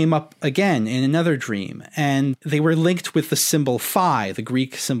numbers came up again in another dream, and they were linked with the symbol phi, the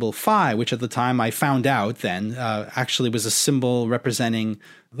Greek symbol phi, which at the time I found out then actually was a symbol representing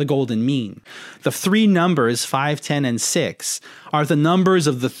the golden mean. The 3 numbers, 5, 10, and 6, are the numbers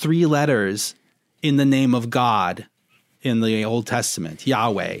of the 3 letters in the name of God in the Old Testament,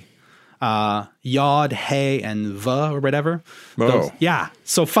 Yahweh. Yod, He, and V, or whatever. Oh.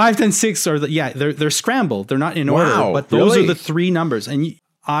 So 5, 10, 6 are they're scrambled. They're not in order, but those are the 3 numbers. And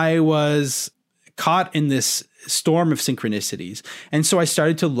I was caught in this storm of synchronicities. And so I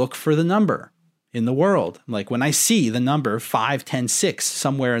started to look for the number in the world. Like when I see the number 5, 10, 6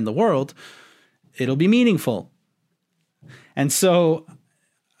 somewhere in the world, it'll be meaningful. And so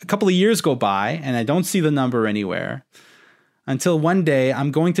a couple of years go by and I don't see the number anywhere. Until one day,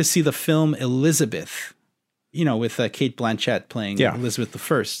 I'm going to see the film Elizabeth, with Cate Blanchett playing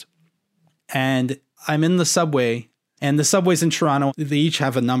Elizabeth I. And I'm in the subway, and the subways in Toronto, they each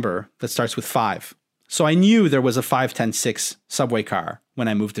have a number that starts with 5. So I knew there was a 5, 10, 6 subway car when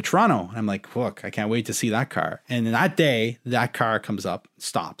I moved to Toronto. And I'm like, look, I can't wait to see that car. And then that day, that car comes up,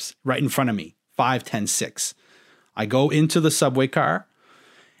 stops right in front of me, 5, 10, 6. I go into the subway car,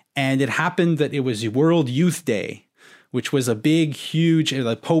 and it happened that it was World Youth Day, which was a big, huge,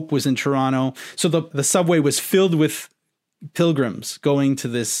 the Pope was in Toronto. So the subway was filled with pilgrims going to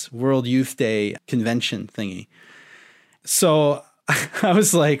this World Youth Day convention thingy. So I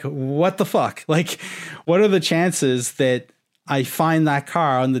was like, what the fuck? Like, what are the chances that I find that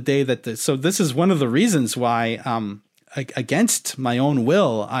car on the day that so this is one of the reasons why, against my own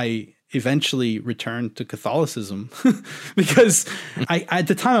will, I eventually returned to Catholicism because at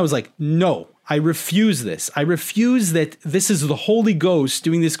the time I was like, no, I refuse this. I refuse that this is the Holy Ghost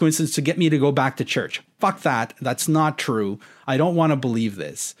doing this coincidence to get me to go back to church. Fuck that. That's not true. I don't want to believe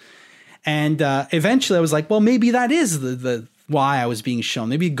this. And eventually I was like, well, maybe that is the why I was being shown.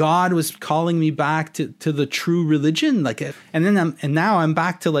 Maybe God was calling me back to the true religion. And now I'm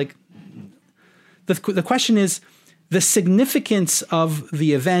back to like, the question is, the significance of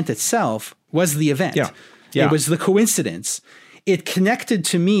the event itself was the event. Yeah. It was the coincidence. It connected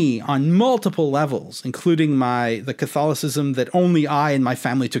to me on multiple levels, including the Catholicism that only I and my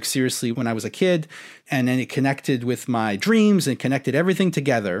family took seriously when I was a kid. And then it connected with my dreams and connected everything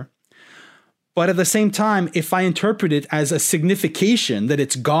together. But at the same time, if I interpret it as a signification that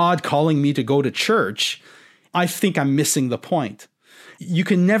it's God calling me to go to church, I think I'm missing the point. You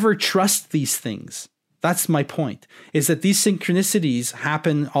can never trust these things. That's my point, is that these synchronicities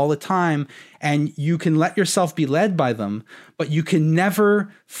happen all the time and you can let yourself be led by them, but you can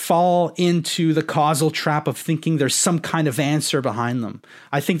never fall into the causal trap of thinking there's some kind of answer behind them.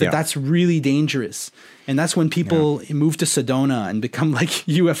 I think that's really dangerous. And that's when people move to Sedona and become like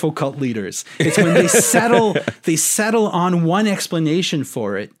UFO cult leaders. It's when they settle on one explanation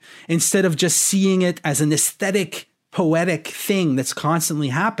for it instead of just seeing it as an aesthetic poetic thing that's constantly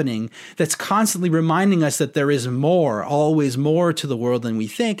happening, that's constantly reminding us that there is more, always more to the world than we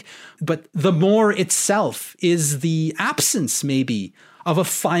think. But the more itself is the absence, maybe, of a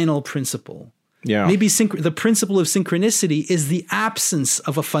final principle. Yeah. Maybe the principle of synchronicity is the absence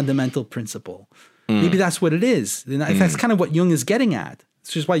of a fundamental principle. Maybe that's what it is. And that's kind of what Jung is getting at.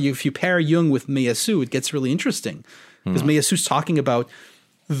 It's just why if you pair Jung with Meillassoux, it gets really interesting. Because Meillassoux talking about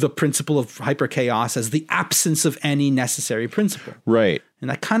the principle of hyperchaos as the absence of any necessary principle. Right. And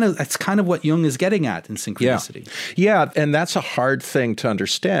that's kind of what Jung is getting at in synchronicity. Yeah, and that's a hard thing to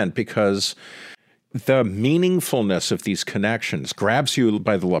understand because the meaningfulness of these connections grabs you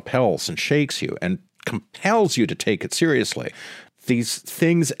by the lapels and shakes you and compels you to take it seriously. These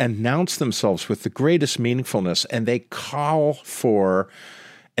things announce themselves with the greatest meaningfulness, and they call for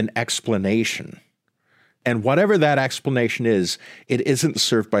an explanation. And whatever that explanation is, it isn't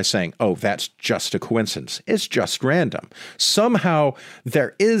served by saying, oh, that's just a coincidence. It's just random. Somehow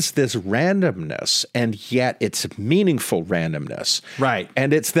there is this randomness, and yet it's meaningful randomness. Right.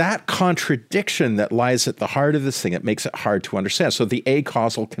 And it's that contradiction that lies at the heart of this thing. It makes it hard to understand. So the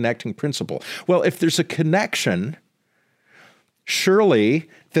acausal connecting principle. Well, if there's a connection, surely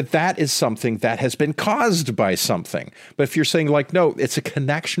that is something that has been caused by something. But if you're saying like, no, it's a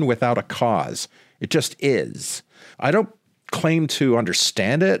connection without a cause, it just is. I don't claim to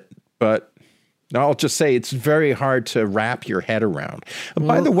understand it, but I'll just say it's very hard to wrap your head around.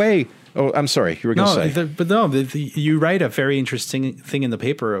 By the way, I'm sorry, you were going to say. You write a very interesting thing in the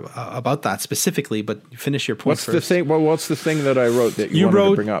paper about that specifically, but finish your point first. What's the thing that I wrote that you wanted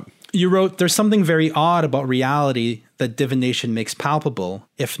to bring up? You wrote, there's something very odd about reality that divination makes palpable,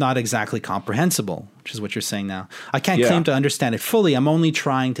 if not exactly comprehensible, which is what you're saying now. I can't claim to understand it fully. I'm only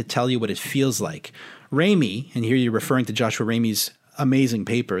trying to tell you what it feels like. Ramey, and here you're referring to Joshua Ramey's amazing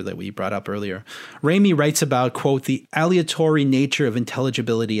paper that we brought up earlier. Ramey writes about, quote, the aleatory nature of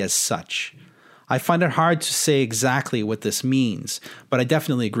intelligibility as such. I find it hard to say exactly what this means, but I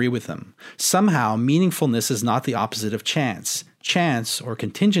definitely agree with him. Somehow, meaningfulness is not the opposite of chance. Chance, or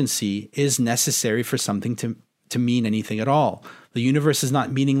contingency, is necessary for something to mean anything at all. The universe is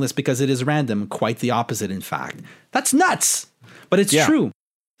not meaningless because it is random, quite the opposite, in fact. That's nuts, but it's true.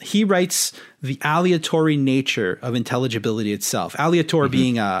 He writes the aleatory nature of intelligibility itself. Aleator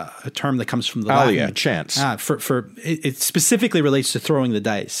being a term that comes from the Latin. Chance. It specifically relates to throwing the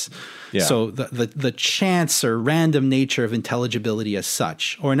dice. Yeah. So the chance or random nature of intelligibility as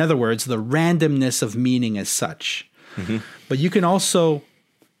such, or in other words, the randomness of meaning as such. But you can also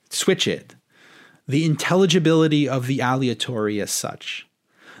switch it. The intelligibility of the aleatory as such.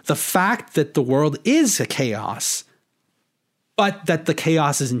 The fact that the world is a chaos, but that the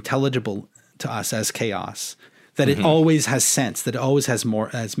chaos is intelligible to us as chaos, that it always has sense, that it always has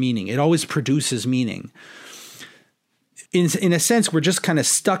meaning. It always produces meaning. In a sense, we're just kind of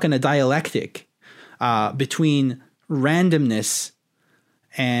stuck in a dialectic between randomness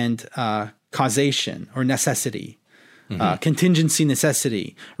and causation or necessity. Contingency,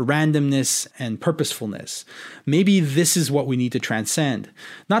 necessity, randomness, and purposefulness. Maybe this is what we need to transcend.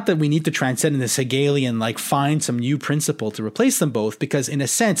 Not that we need to transcend in this Hegelian, like find some new principle to replace them both, because in a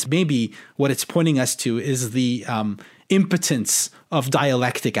sense, maybe what it's pointing us to is the impotence of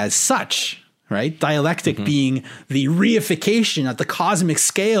dialectic as such, right? Dialectic being the reification at the cosmic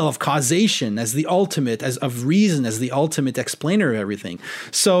scale of causation as the ultimate, of reason as the ultimate explainer of everything.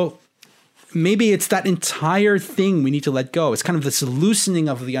 So maybe it's that entire thing we need to let go. It's kind of this loosening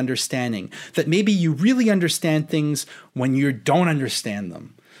of the understanding that maybe you really understand things when you don't understand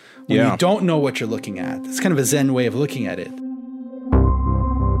them, when you don't know what you're looking at. It's kind of a Zen way of looking at it.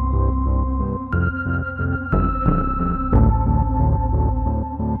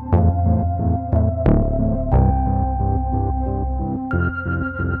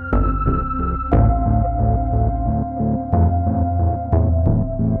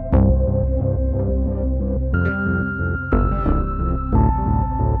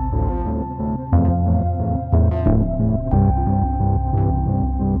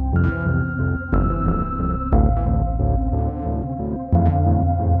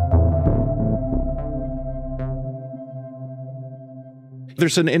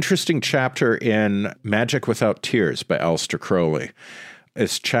 There's an interesting chapter in Magic Without Tears by Aleister Crowley.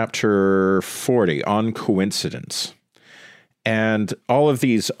 It's chapter 40, On Coincidence. And all of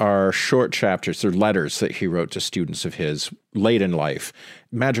these are short chapters. They're letters that he wrote to students of his late in life.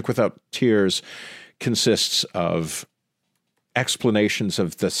 Magic Without Tears consists of explanations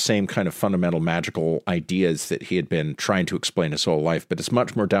of the same kind of fundamental magical ideas that he had been trying to explain his whole life, but it's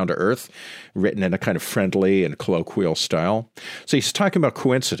much more down to earth, written in a kind of friendly and colloquial style. So he's talking about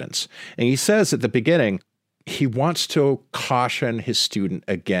coincidence. And he says at the beginning, he wants to caution his student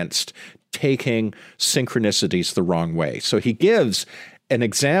against taking synchronicities the wrong way. So he gives an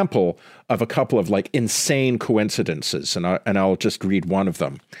example of a couple of like insane coincidences, and I'll just read one of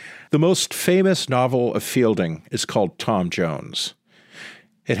them. The most famous novel of Fielding is called Tom Jones.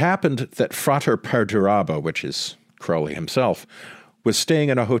 It happened that Frater Perdurabo, which is Crowley himself, was staying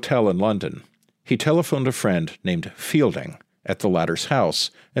in a hotel in London. He telephoned a friend named Fielding at the latter's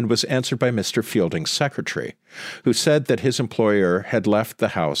house and was answered by Mr. Fielding's secretary, who said that his employer had left the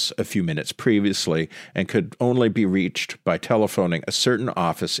house a few minutes previously and could only be reached by telephoning a certain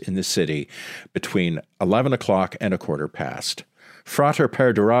office in the city between 11 o'clock and 15:15. Frater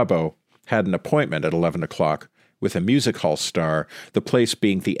Perdurabo had an appointment at 11 o'clock with a music hall star, the place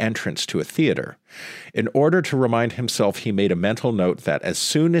being the entrance to a theater. In order to remind himself, he made a mental note that as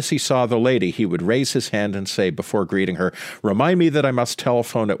soon as he saw the lady, he would raise his hand and say before greeting her, "Remind me that I must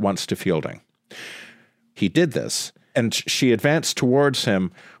telephone at once to Fielding." He did this, and she advanced towards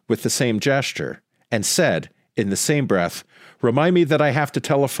him with the same gesture and said, in the same breath, "Remind me that I have to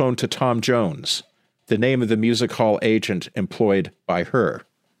telephone to Tom Jones," the name of the music hall agent employed by her.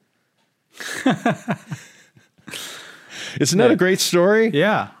 Isn't that a great story?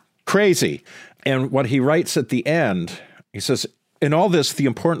 Yeah. Crazy. And what he writes at the end, he says, "In all this, the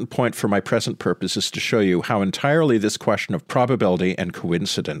important point for my present purpose is to show you how entirely this question of probability and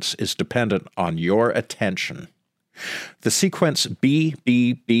coincidence is dependent on your attention. The sequence B,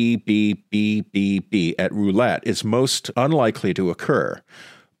 B, B, B, B, B, B at roulette is most unlikely to occur,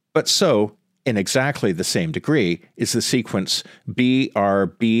 but so, in exactly the same degree, is the sequence B, R,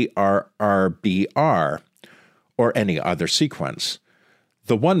 B, R, R, B, R, or any other sequence.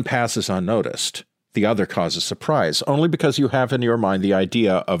 The one passes unnoticed, the other causes surprise, only because you have in your mind the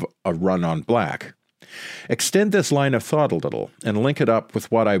idea of a run on black. Extend this line of thought a little and link it up with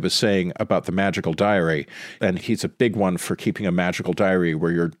what I was saying about the magical diary." And he's a big one for keeping a magical diary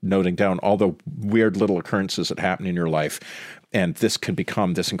where you're noting down all the weird little occurrences that happen in your life. And this can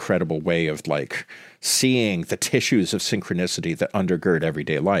become this incredible way of like seeing the tissues of synchronicity that undergird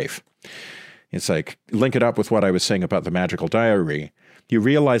everyday life. It's like, link it up with what I was saying about the magical diary. You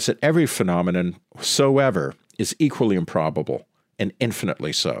realize that every phenomenon soever is equally improbable, and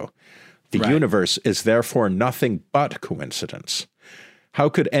infinitely so. The universe is therefore nothing but coincidence. How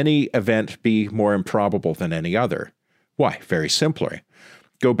could any event be more improbable than any other? Why, very simply.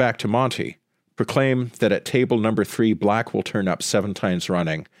 Go back to Monty. Proclaim that at table number 3, black will turn up 7 times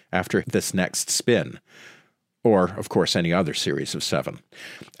running after this next spin. Or, of course, any other series of 7.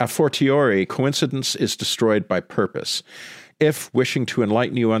 A fortiori, coincidence is destroyed by purpose. If, wishing to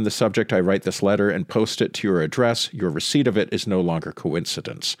enlighten you on the subject, I write this letter and post it to your address, your receipt of it is no longer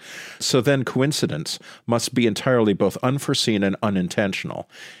coincidence. So then coincidence must be entirely both unforeseen and unintentional.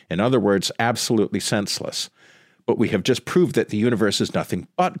 In other words, absolutely senseless. But we have just proved that the universe is nothing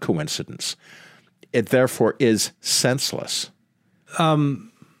but coincidence. It therefore is senseless.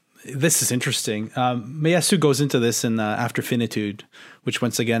 This is interesting. Ieyasu goes into this in After Finitude, which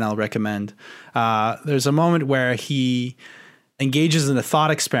once again I'll recommend. There's a moment where he engages in a thought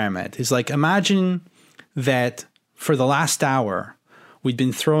experiment. He's like, imagine that for the last hour, we'd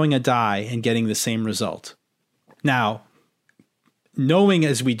been throwing a die and getting the same result. Now, knowing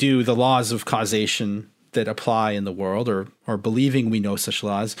as we do the laws of causation that apply in the world, or believing we know such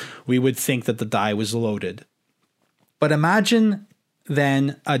laws, we would think that the die was loaded. But imagine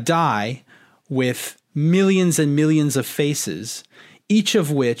then a die with millions and millions of faces, each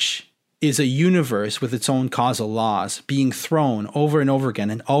of which is a universe with its own causal laws being thrown over and over again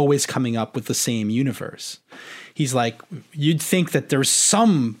and always coming up with the same universe. He's like, you'd think that there's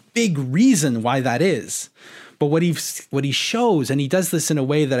some big reason why that is. But what he shows, and he does this in a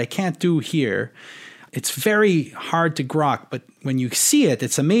way that I can't do here, it's very hard to grok, but when you see it,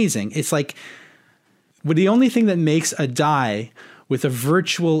 it's amazing. It's like, the only thing that makes a die with a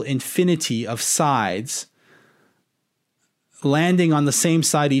virtual infinity of sides landing on the same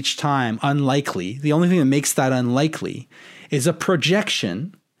side each time unlikely, the only thing that makes that unlikely is a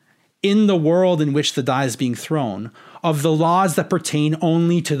projection in the world in which the die is being thrown of the laws that pertain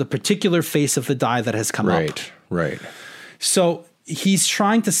only to the particular face of the die that has come up. Right. So he's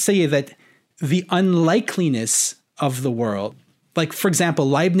trying to say that the unlikeliness of the world, like, for example,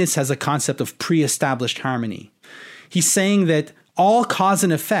 Leibniz has a concept of pre-established harmony. He's saying that all cause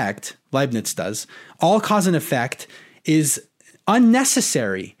and effect, Leibniz does, all cause and effect is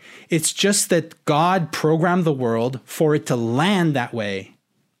unnecessary. It's just that God programmed the world for it to land that way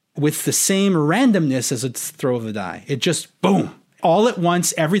with the same randomness as its throw of the die. It just, boom, all at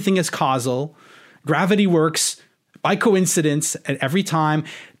once, everything is causal. Gravity works by coincidence at every time,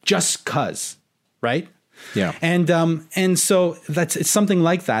 just 'cause, right? Yeah. And so it's something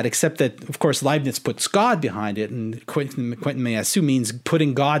like that, except that, of course, Leibniz puts God behind it, and Quentin Meillassoux means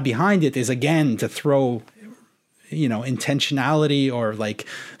putting God behind it is, again, to throw, intentionality or like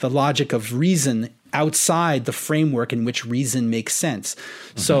the logic of reason outside the framework in which reason makes sense.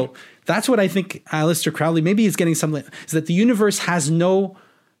 Mm-hmm. So that's what I think Aleister Crowley maybe is getting something, is that the universe has no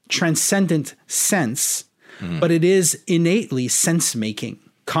transcendent sense, but it is innately sense-making,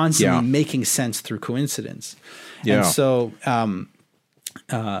 constantly making sense through coincidence. Yeah. And so,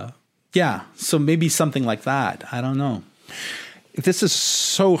 so maybe something like that. I don't know. This is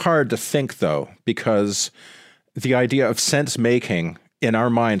so hard to think, though, because the idea of sense-making in our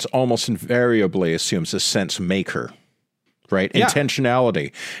minds almost invariably assumes a sense maker, right? Yeah.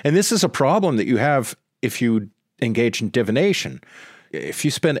 Intentionality. And this is a problem that you have if you engage in divination. If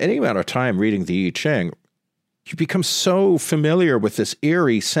you spend any amount of time reading the I Ching, you become so familiar with this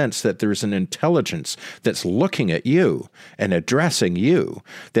eerie sense that there's an intelligence that's looking at you and addressing you,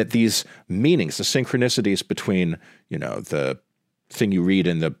 that these meanings, the synchronicities between, the thing you read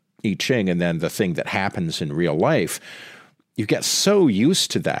in the I Ching and then the thing that happens in real life, you get so used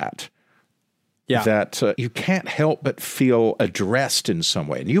to that that you can't help but feel addressed in some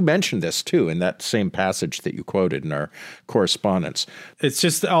way. And you mentioned this too in that same passage that you quoted in our correspondence. It's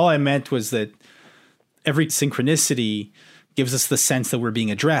just, all I meant was that every synchronicity gives us the sense that we're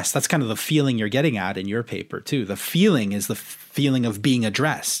being addressed. That's kind of the feeling you're getting at in your paper too. The feeling is the feeling of being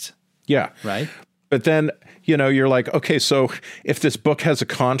addressed. Yeah. Right? But then, you're like, okay, so if this book has a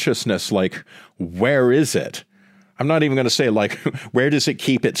consciousness, like, where is it? I'm not even going to say, like, where does it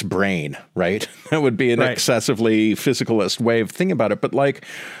keep its brain, right? That would be an excessively physicalist way of thinking about it. But, like,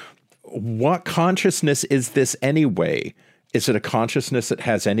 what consciousness is this anyway? Is it a consciousness that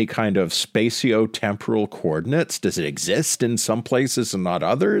has any kind of spatio-temporal coordinates? Does it exist in some places and not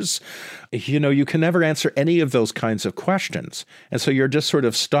others? You can never answer any of those kinds of questions. And so you're just sort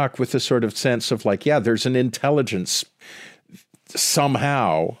of stuck with this sort of sense of like, there's an intelligence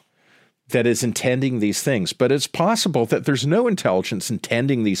somehow that is intending these things. But it's possible that there's no intelligence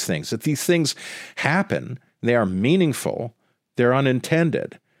intending these things, that these things happen, they are meaningful, they're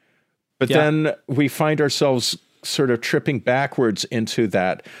unintended. But then we find ourselves sort of tripping backwards into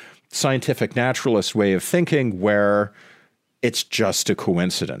that scientific naturalist way of thinking where it's just a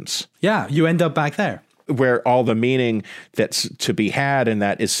coincidence. Yeah, you end up back there. Where all the meaning that's to be had in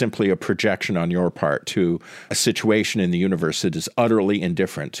that is simply a projection on your part to a situation in the universe that is utterly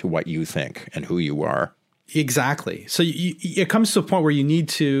indifferent to what you think and who you are. Exactly. So it comes to a point where you need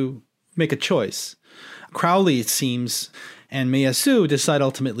to make a choice. Crowley, it seems, and Meillassoux decide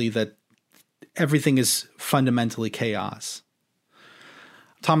ultimately that everything is fundamentally chaos.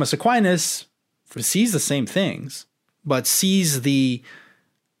 Thomas Aquinas sees the same things, but sees the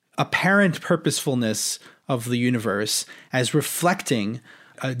apparent purposefulness of the universe as reflecting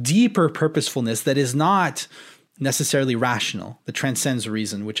a deeper purposefulness that is not necessarily rational, that transcends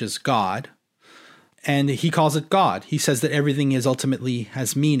reason, which is God. And he calls it God. He says that everything is ultimately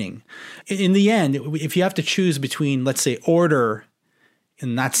has meaning. In the end, if you have to choose between, let's say, order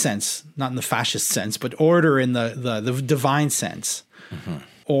in that sense, not in the fascist sense, but order in the divine sense,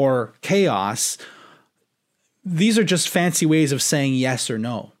 or chaos, these are just fancy ways of saying yes or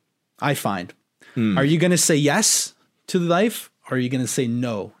no, I find. Are you going to say yes to life, or are you going to say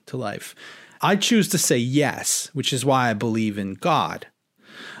no to life? I choose to say yes, which is why I believe in God.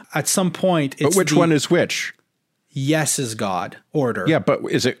 At some point, it's But which one is which? Yes is God, order. Yeah, but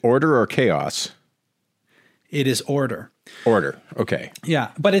is it order or chaos? It is order. Order. Okay.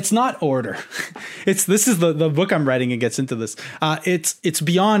 Yeah, but it's not order. This is the book I'm writing and gets into this. It's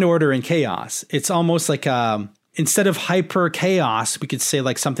beyond order and chaos. It's almost like instead of hyper chaos, we could say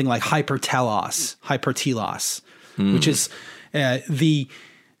like something like hypertelos, which is the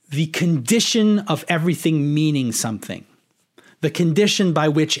condition of everything meaning something. The condition by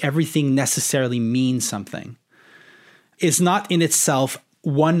which everything necessarily means something is not in itself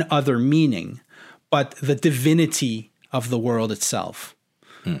one other meaning, but the divinity of the world itself,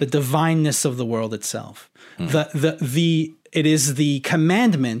 the divineness of the world itself. It is the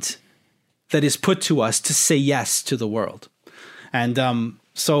commandment that is put to us to say yes to the world. And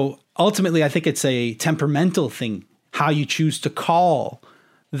so ultimately, I think it's a temperamental thing, how you choose to call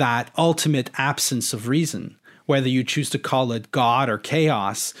that ultimate absence of reason. Whether you choose to call it God or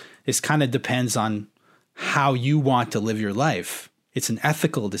chaos is kind of depends on how you want to live your life. It's an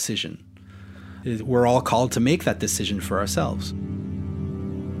ethical decision. We're all called to make that decision for ourselves.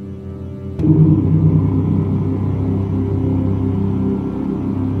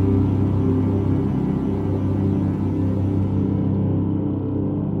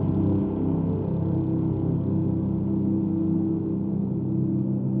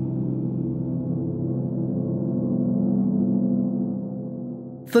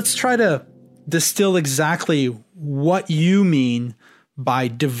 let's try to distill exactly what you mean by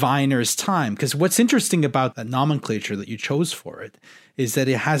diviner's time. Because what's interesting about the nomenclature that you chose for it is that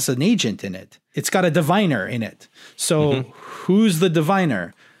it has an agent in it. It's got a diviner in it. So who's the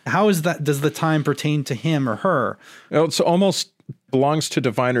diviner? How is that? Does the time pertain to him or her? Well, it almost belongs to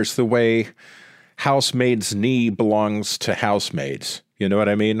diviners the way housemaid's knee belongs to housemaids. You know what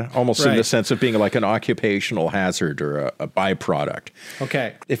I mean? Almost in the sense of being like an occupational hazard or a byproduct.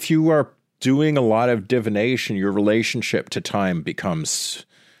 Okay. If you are doing a lot of divination, your relationship to time becomes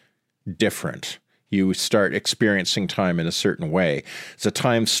different. You start experiencing time in a certain way. It's a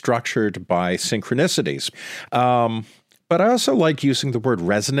time structured by synchronicities. But I also like using the word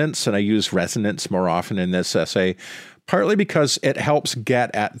resonance, and I use resonance more often in this essay, partly because it helps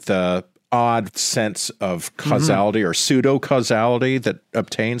get at the odd sense of causality or pseudo-causality that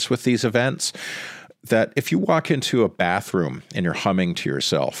obtains with these events. That if you walk into a bathroom and you're humming to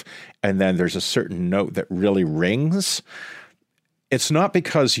yourself, and then there's a certain note that really rings, it's not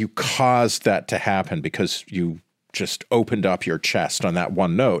because you caused that to happen, because you just opened up your chest on that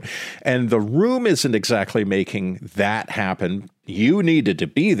one note. And the room isn't exactly making that happen. You needed to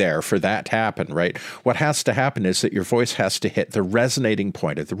be there for that to happen, right? What has to happen is that your voice has to hit the resonating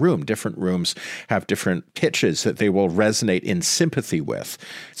point of the room. Different rooms have different pitches that they will resonate in sympathy with.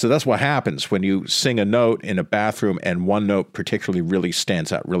 So that's what happens when you sing a note in a bathroom and one note particularly really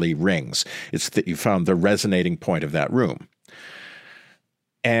stands out, really rings. It's that you found the resonating point of that room.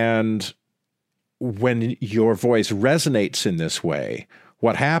 And when your voice resonates in this way,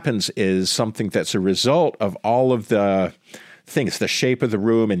 what happens is something that's a result of all of the things, the shape of the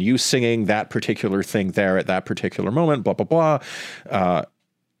room and you singing that particular thing there at that particular moment, blah, blah, blah.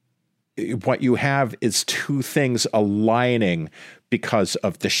 What you have is two things aligning because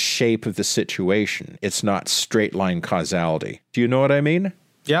of the shape of the situation. It's not straight line causality. Do you know what I mean?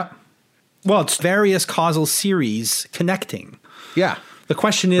 Yeah. Well, it's various causal series connecting. Yeah. The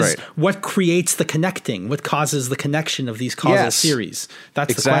question is, what creates the connecting? What causes the connection of these causal series?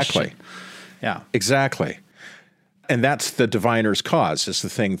 That's the question. Yeah. Exactly. And that's the diviner's cause, is the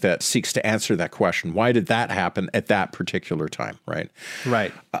thing that seeks to answer that question. Why did that happen at that particular time, right?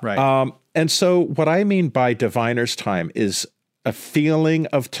 Right. And so what I mean by diviner's time is a feeling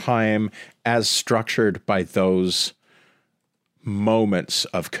of time as structured by those moments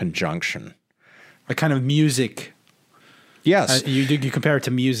of conjunction. A kind of music. Yes. You compare it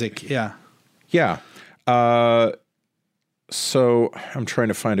to music, yeah. Yeah. So I'm trying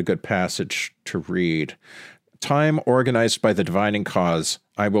to find a good passage to read. Time organized by the divining cause,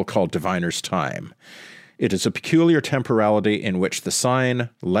 I will call diviner's time. It is a peculiar temporality in which the sign,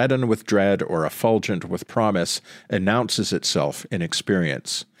 leaden with dread or effulgent with promise, announces itself in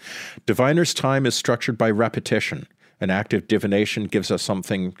experience. Diviner's time is structured by repetition. An active divination gives us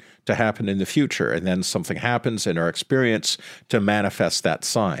something to happen in the future, and then something happens in our experience to manifest that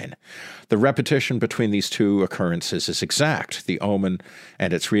sign. The repetition between these two occurrences is exact. The omen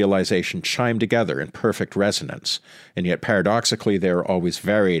and its realization chime together in perfect resonance, and yet paradoxically they are always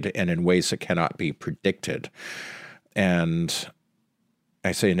varied and in ways that cannot be predicted. And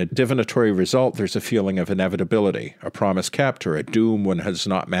I say in a divinatory result, there's a feeling of inevitability, a promise kept, or a doom one has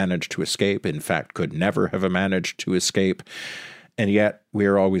not managed to escape, in fact could never have managed to escape, and yet we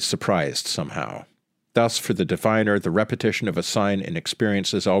are always surprised somehow. Thus, for the diviner, the repetition of a sign in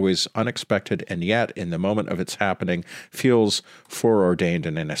experience is always unexpected, and yet, in the moment of its happening, feels foreordained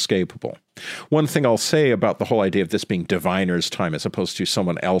and inescapable. One thing I'll say about the whole idea of this being diviner's time as opposed to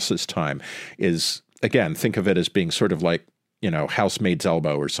someone else's time is, again, think of it as being sort of like, housemaid's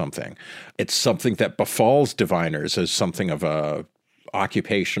elbow or something. It's something that befalls diviners as something of a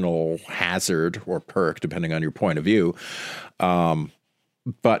occupational hazard or perk, depending on your point of view.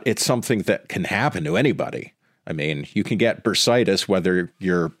 But it's something that can happen to anybody. I mean, you can get bursitis whether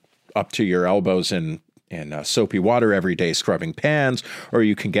you're up to your elbows in soapy water every day scrubbing pans, or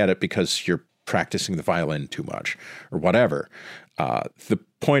you can get it because you're practicing the violin too much or whatever. The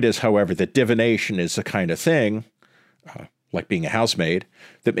point is, however, that divination is the kind of thing, like being a housemaid,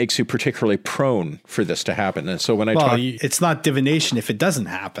 that makes you particularly prone for this to happen. And so when I talk... it's not divination if it doesn't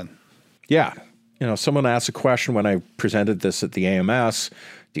happen. Yeah. Someone asked a question when I presented this at the AMS,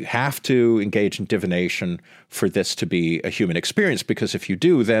 do you have to engage in divination for this to be a human experience? Because if you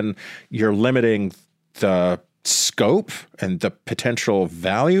do, then you're limiting the scope and the potential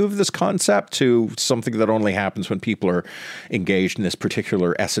value of this concept to something that only happens when people are engaged in this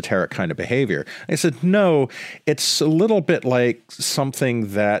particular esoteric kind of behavior. I said, no, it's a little bit like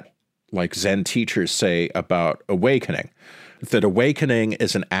something that like Zen teachers say about awakening, that awakening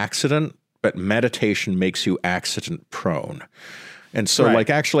is an accident, but meditation makes you accident prone. And so Right. like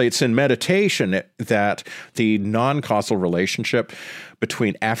actually it's in meditation that the non-causal relationship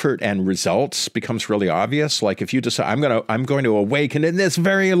between effort and results becomes really obvious. Like if you decide I'm going to awaken in this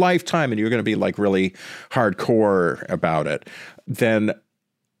very lifetime and you're going to be like really hardcore about it, then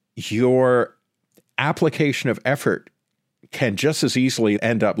your application of effort can just as easily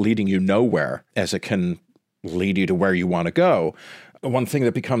end up leading you nowhere as it can lead you to where you want to go. One thing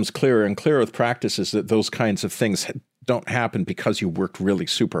that becomes clearer and clearer with practice is that those kinds of things don't happen because you worked really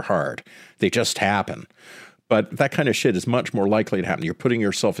super hard. They just happen. But that kind of shit is much more likely to happen. You're putting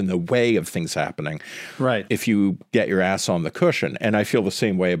yourself in the way of things happening. Right. If you get your ass on the cushion. And I feel the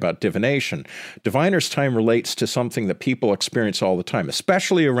same way about divination. Diviner's time relates to something that people experience all the time,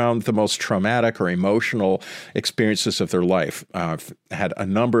 especially around the most traumatic or emotional experiences of their life. I've had a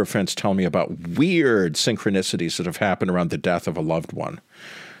number of friends tell me about weird synchronicities that have happened around the death of a loved one.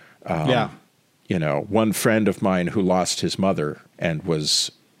 You know, one friend of mine who lost his mother and was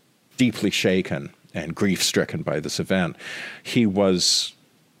deeply shaken and grief-stricken by this event, he was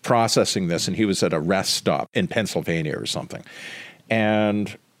processing this, and he was at a rest stop in Pennsylvania or something.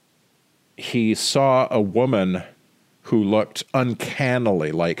 And he saw a woman who looked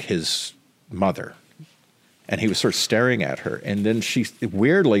uncannily like his mother. And he was sort of staring at her. And then she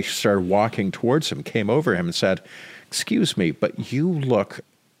weirdly started walking towards him, came over him and said, "Excuse me, but you look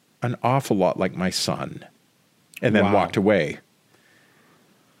an awful lot like my son." And then Wow. walked away.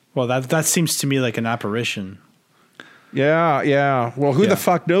 Well, that seems to me like an apparition. Yeah. Well, who Yeah. the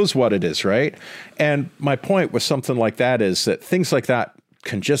fuck knows what it is, right? And my point with something like that is that things like that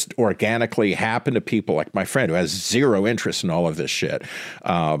can just organically happen to people like my friend who has zero interest in all of this shit.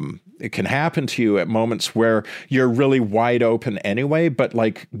 It can happen to you at moments where you're really wide open anyway, but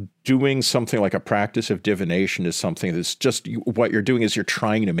like doing something like a practice of divination is something that's just what you're doing is you're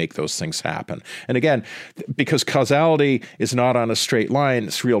trying to make those things happen. And again, because causality is not on a straight line,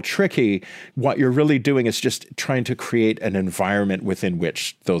 it's real tricky. What you're really doing is just trying to create an environment within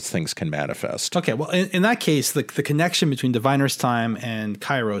which those things can manifest. Okay, well, in that case, the connection between diviner's time and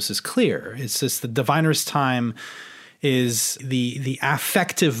kairos is clear. It's just the diviner's time is the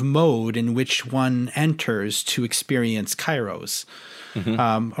affective mode in which one enters to experience kairos.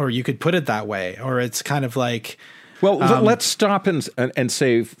 Or you could put it that way, or it's kind of like... Well, let's stop and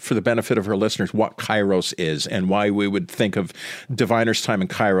say, for the benefit of our listeners, what kairos is and why we would think of diviner's time and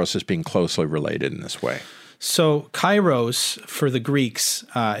kairos as being closely related in this way. So kairos for the Greeks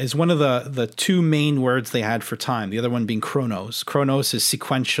is one of the two main words they had for time. The other one being chronos. Chronos is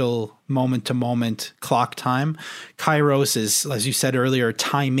sequential, moment-to-moment clock time. Kairos is, as you said earlier,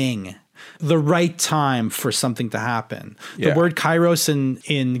 timing. The right time for something to happen. The word kairos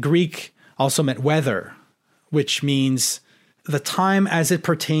in Greek also meant weather, which means the time as it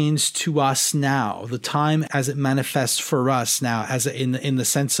pertains to us now, the time as it manifests for us now, as in the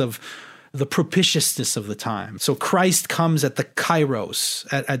sense of the propitiousness of the time. So Christ comes at the kairos,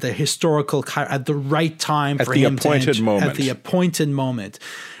 at the historical, at the right time for him to enter. At the appointed moment.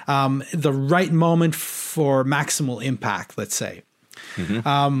 The right moment for maximal impact, let's say.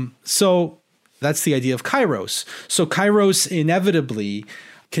 So that's the idea of kairos. So kairos inevitably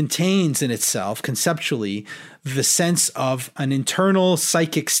contains in itself, conceptually, the sense of an internal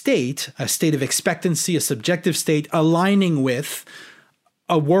psychic state, a state of expectancy, a subjective state, aligning with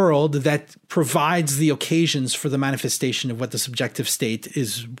a world that provides the occasions for the manifestation of what the subjective state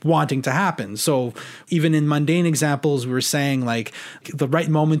is wanting to happen. So even in mundane examples, we were saying like the right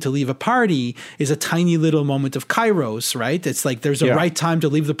moment to leave a party is a tiny little moment of kairos, right? It's like there's a right time to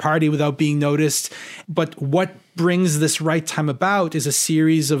leave the party without being noticed. But what brings this right time about is a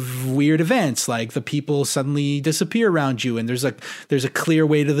series of weird events, like the people suddenly disappear around you and there's a clear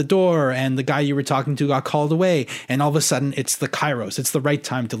way to the door and the guy you were talking to got called away and all of a sudden it's the kairos, it's the right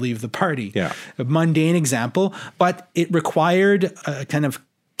time to leave the party. A mundane example, but it required a kind of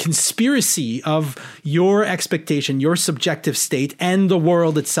conspiracy of your expectation, your subjective state, and the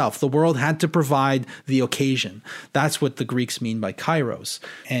world itself. The world had to provide the occasion. That's what the Greeks mean by kairos.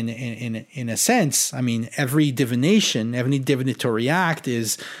 And in a sense, I mean, every divination, every divinatory act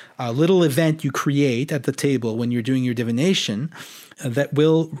is a little event you create at the table when you're doing your divination that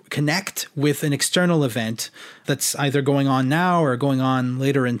will connect with an external event that's either going on now or going on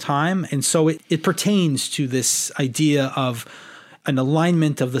later in time. And so it pertains to this idea of an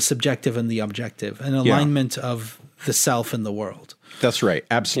alignment of the subjective and the objective, an alignment of the self and the world. That's right.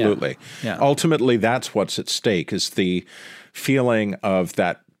 Absolutely. Yeah. Ultimately, that's what's at stake, is the feeling of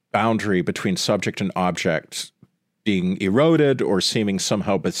that boundary between subject and object being eroded or seeming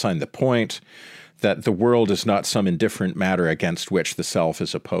somehow beside the point, that the world is not some indifferent matter against which the self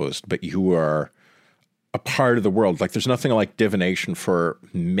is opposed, but you are a part of the world. Like there's nothing like divination for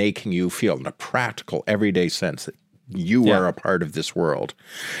making you feel in a practical, everyday sense that you are a part of this world.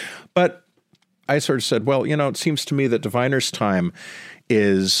 But I sort of said, well, it seems to me that diviner's time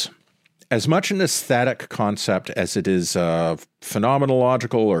is as much an aesthetic concept as it is a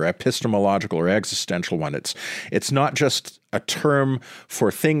phenomenological or epistemological or existential one. It's not just a term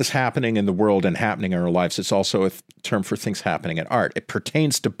for things happening in the world and happening in our lives. It's also a term for things happening in art. It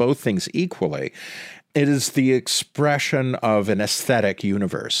pertains to both things equally. It is the expression of an aesthetic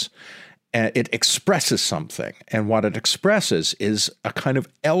universe. It expresses something, and what it expresses is a kind of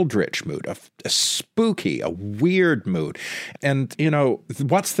eldritch mood, a spooky, a weird mood. And,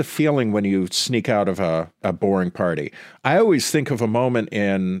 what's the feeling when you sneak out of a boring party? I always think of a moment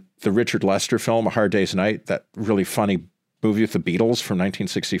in the Richard Lester film, A Hard Day's Night, that really funny movie with the Beatles from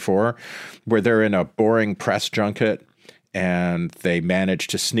 1964, where they're in a boring press junket, and they manage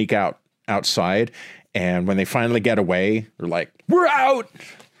to sneak outside, and when they finally get away, they're like, "We're out!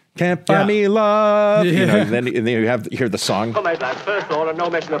 Can't buy me love." Then you hear the song. Come on, lads, first order and no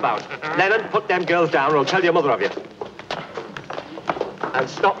messing about. Lennon, put them girls down or I'll tell your mother of you. And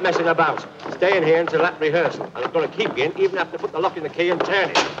stop messing about. Stay in here until that rehearsal. And I'm going to keep you in even after I put the lock in the key and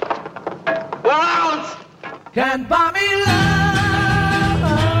turn it. We're out! Can't buy me love.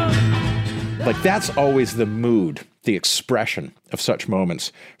 Like that's always the mood, the expression of such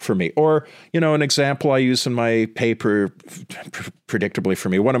moments for me. Or, an example I use in my paper, predictably for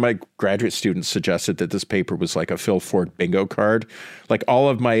me, one of my graduate students suggested that this paper was like a Phil Ford bingo card. Like all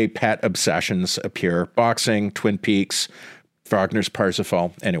of my pet obsessions appear: boxing, Twin Peaks, Wagner's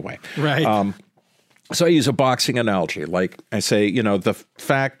Parsifal. Anyway. Right. So I use a boxing analogy. Like I say, the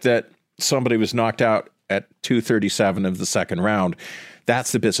fact that somebody was knocked out at 2:37 of the second round,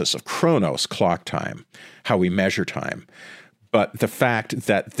 that's the business of chronos, clock time, how we measure time. But the fact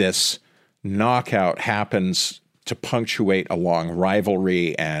that this knockout happens to punctuate a long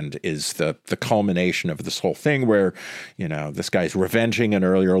rivalry and is the culmination of this whole thing where, this guy's revenging an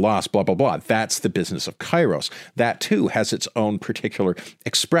earlier loss, blah, blah, blah. That's the business of kairos. That too has its own particular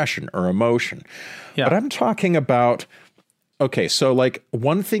expression or emotion. Yeah. But I'm talking about, okay, so like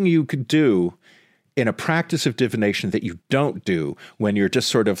one thing you could do in a practice of divination that you don't do when you're just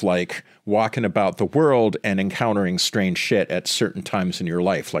sort of like walking about the world and encountering strange shit at certain times in your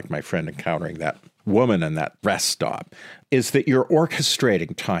life, like my friend encountering that woman in that rest stop, is that you're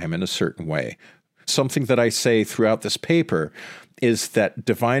orchestrating time in a certain way. Something that I say throughout this paper is that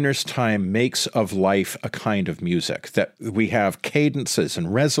diviner's time makes of life a kind of music, that we have cadences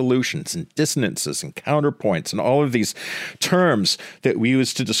and resolutions and dissonances and counterpoints and all of these terms that we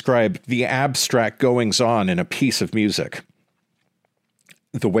use to describe the abstract goings-on in a piece of music.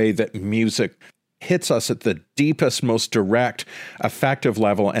 The way that music hits us at the deepest, most direct, effective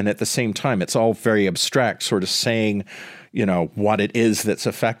level, and at the same time, it's all very abstract, sort of saying, what it is that's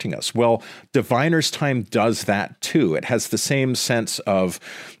affecting us. Well, diviner's time does that too. It has the same sense of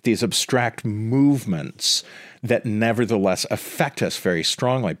these abstract movements that nevertheless affect us very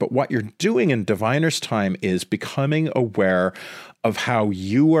strongly. But what you're doing in diviner's time is becoming aware of how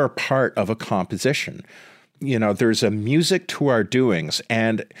you are part of a composition. There's a music to our doings,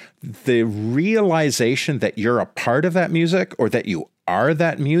 and the realization that you're a part of that music or that you are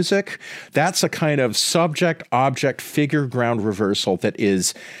that music, that's a kind of subject-object figure-ground reversal that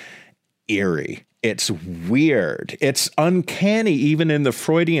is eerie. It's weird. It's uncanny, even in the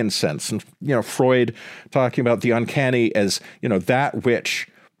Freudian sense. And, Freud talking about the uncanny as, that which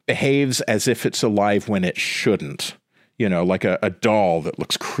behaves as if it's alive when it shouldn't, like a doll that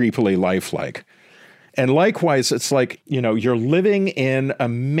looks creepily lifelike. And likewise, it's like, you're living in a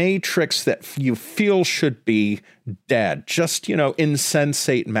matrix that you feel should be dead, just,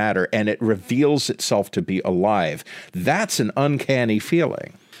 insensate matter, and it reveals itself to be alive. That's an uncanny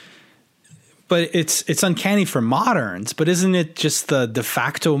feeling. But it's uncanny for moderns, but isn't it just the de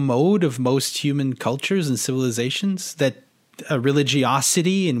facto mode of most human cultures and civilizations, that a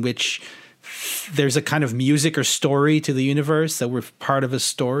religiosity in which there's a kind of music or story to the universe, that we're part of a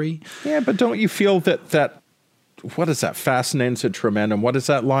story? Yeah, but don't you feel that what is that? Fascinans ad tremendum. What is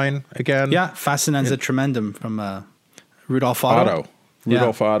that line again? Yeah, Fascinans ad tremendum from Rudolf Otto.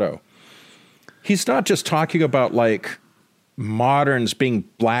 Rudolf Otto. He's not just talking about like moderns being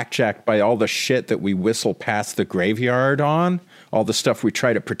blackjacked by all the shit that we whistle past the graveyard on, all the stuff we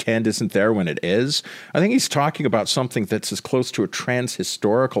try to pretend isn't there when it is. I think he's talking about something that's as close to a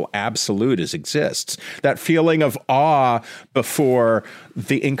transhistorical absolute as exists. That feeling of awe before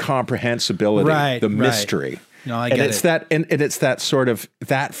the incomprehensibility, the mystery. No, I get it. And it's that sort of,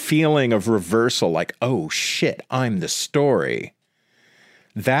 that feeling of reversal, like, oh shit, I'm the story.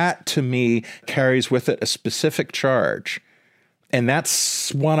 That, to me, carries with it a specific charge. And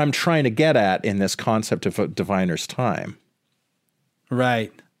that's what I'm trying to get at in this concept of a diviner's time.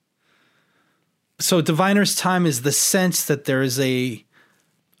 Right. So diviner's time is the sense that there is a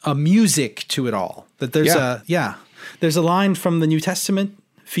music to it all. That there's there's a line from the New Testament,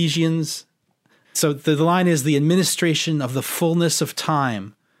 Ephesians. So the line is the administration of the fullness of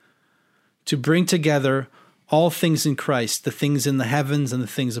time to bring together all things in Christ, the things in the heavens and the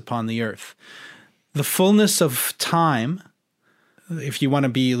things upon the earth. The fullness of time, if you want to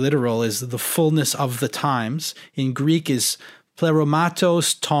be literal, is the fullness of the times. In Greek is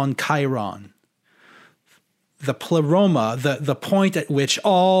pleromatos ton kairon. The pleroma, the point at which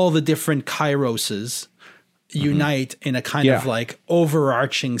all the different kairoses unite in a kind of like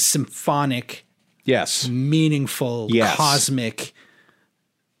overarching, symphonic, meaningful, cosmic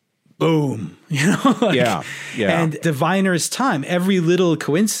boom, and diviner's time, every little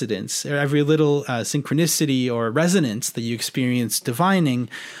coincidence or every little synchronicity or resonance that you experience divining,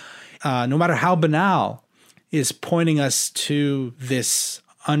 no matter how banal, is pointing us to this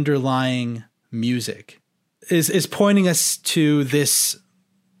underlying music, is pointing us to this,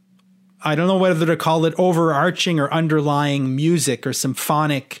 I don't know whether to call it overarching or underlying music or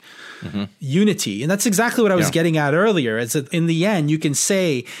symphonic unity. And that's exactly what I was getting at earlier, is that in the end, you can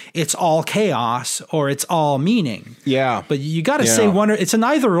say it's all chaos or it's all meaning. Yeah. But you got to say one, it's an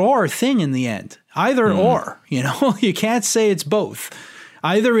either or thing in the end. Either or, you can't say it's both.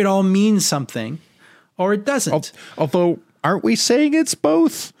 Either it all means something or it doesn't. Although, aren't we saying it's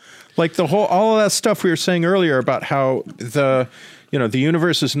both? Like all of that stuff we were saying earlier about how the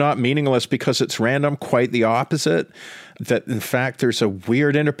universe is not meaningless because it's random, quite the opposite. That in fact, there's a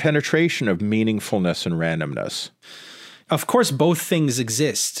weird interpenetration of meaningfulness and randomness. Of course, both things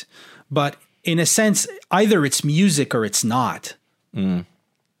exist, but in a sense, either it's music or it's not.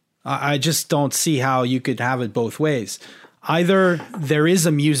 I just don't see how you could have it both ways. Either there is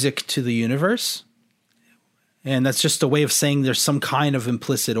a music to the universe, and that's just a way of saying there's some kind of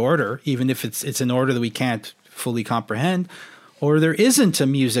implicit order, even if it's an order that we can't fully comprehend, or there isn't a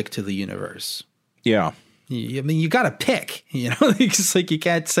music to the universe. Yeah. I mean, you got to pick, it's like you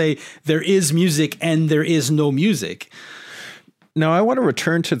can't say there is music and there is no music. Now, I want to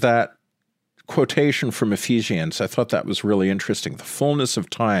return to that quotation from Ephesians. I thought that was really interesting. The fullness of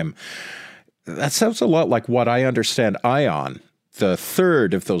time. That sounds a lot like what I understand aion, the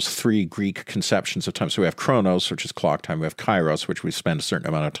third of those three Greek conceptions of time. So we have chronos, which is clock time. We have kairos, which we spend a certain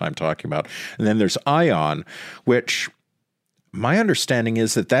amount of time talking about. And then there's aion, which my understanding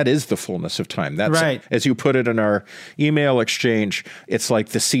is that is the fullness of time. That's right. As you put it in our email exchange, it's like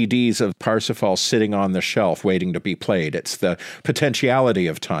the CDs of Parsifal sitting on the shelf waiting to be played. It's the potentiality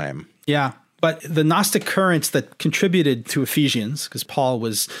of time. Yeah. But the Gnostic currents that contributed to Ephesians, because Paul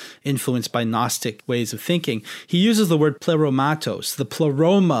was influenced by Gnostic ways of thinking, he uses the word pleromatos, the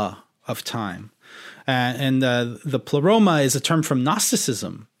pleroma of time. And the pleroma is a term from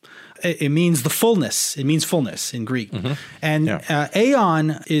Gnosticism. It means the fullness. It means fullness in Greek. And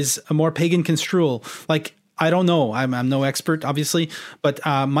aeon is a more pagan construal. Like, I don't know. I'm no expert, obviously. But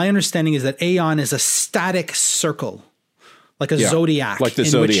my understanding is that aeon is a static circle, like a zodiac. Like the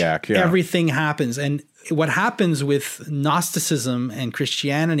zodiac, which everything happens. And what happens with Gnosticism and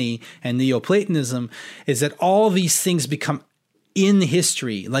Christianity and Neoplatonism is that all these things become in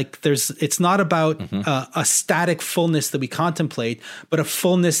history. Like it's not about a static fullness that we contemplate, but a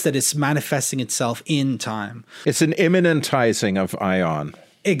fullness that is manifesting itself in time. It's an immanentizing of aion.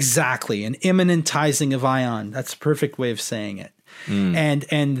 Exactly. An immanentizing of aion. That's a perfect way of saying it.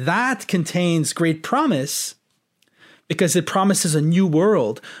 And that contains great promise because it promises a new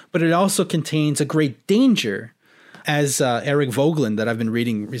world, but it also contains a great danger, as Eric Voegelin, that I've been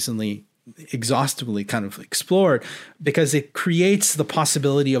reading recently, exhaustively kind of explored, because it creates the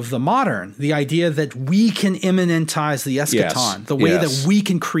possibility of the modern, the idea that we can immanentize the eschaton, the way that we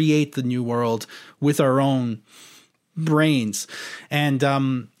can create the new world with our own brains.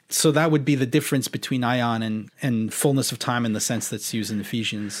 And so that would be the difference between aion and fullness of time in the sense that's used in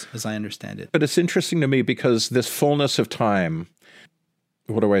Ephesians, as I understand it. But it's interesting to me because this fullness of time,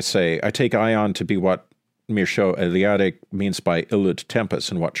 what do I say? I take aion to be what Mircea Eliade means by illud tempus,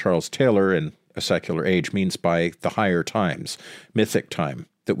 and what Charles Taylor in A Secular Age means by the higher times, mythic time,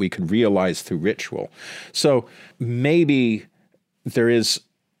 that we can realize through ritual. So maybe there is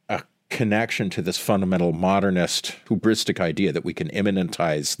a connection to this fundamental modernist hubristic idea that we can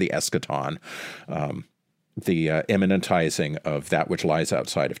immanentize the eschaton, the immanentizing of that which lies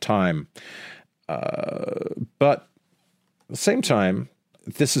outside of time. But at the same time,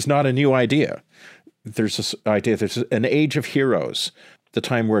 this is not a new idea. There's this idea, there's an age of heroes. the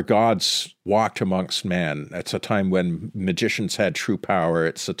time where gods walked amongst men. It's a time when magicians had true power.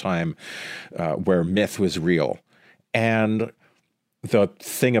 It's a time where myth was real. And the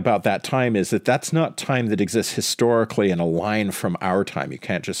thing about that time is that that's not time that exists historically in a line from our time. You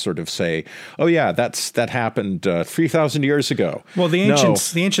can't just sort of say, oh yeah, that happened 3,000 years ago. Well, the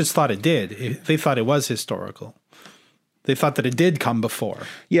ancients thought it did. They thought it was historical. They thought that it did come before.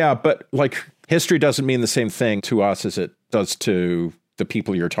 Yeah, but like history doesn't mean the same thing to us as it does to the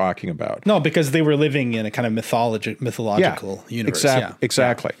people you're talking about. No, because they were living in a kind of mythological universe.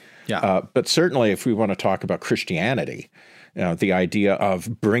 Exactly. Yeah. But certainly if we want to talk about Christianity, the idea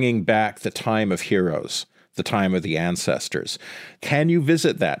of bringing back the time of heroes, the time of the ancestors. Can you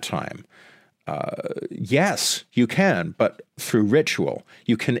visit that time? Yes, you can, but through ritual.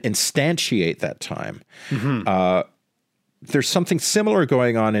 You can instantiate that time. Mm-hmm. There's something similar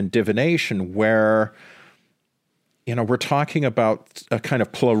going on in divination where, we're talking about a kind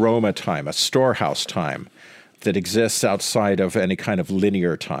of pleroma time, a storehouse time that exists outside of any kind of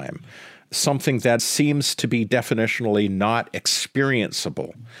linear time. Something that seems to be definitionally not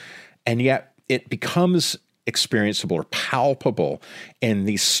experienceable. And yet it becomes experienceable or palpable in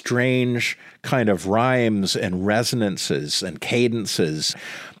these strange kind of rhymes and resonances and cadences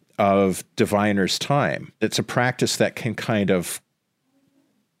of diviner's time. It's a practice that can kind of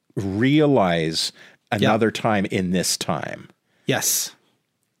realize another time in this time. Yes.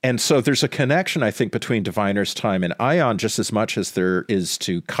 And so there's a connection, I think, between diviner's time and Aion just as much as there is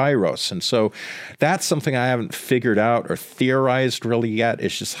to Kairos. And so that's something I haven't figured out or theorized really yet.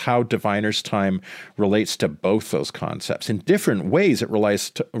 It's just how diviner's time relates to both those concepts. In different ways, it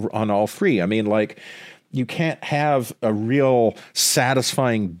relies on all three. I mean, like, you can't have a real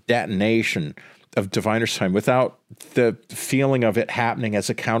satisfying detonation of diviner's time without the feeling of it happening as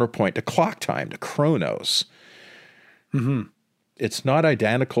a counterpoint to clock time, to Chronos. Mm-hmm. It's not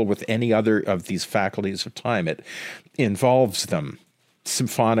identical with any other of these faculties of time. It involves them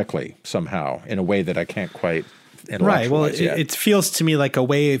symphonically somehow in a way that I can't quite intellectualize Right. Well, yet. It feels to me like a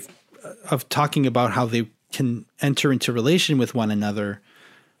way of talking about how they can enter into relation with one another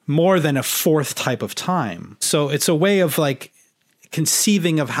more than a fourth type of time. So it's a way of like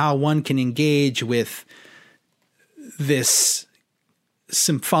conceiving of how one can engage with this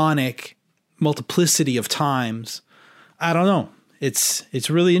symphonic multiplicity of times. I don't know. It's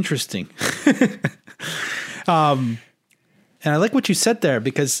really interesting. And I like what you said there,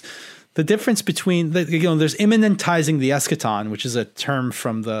 because the difference between there's immanentizing the eschaton, which is a term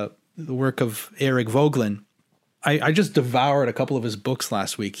from the work of Eric Voegelin. I just devoured a couple of his books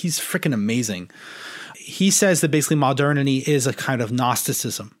last week. He's freaking amazing. He says that basically modernity is a kind of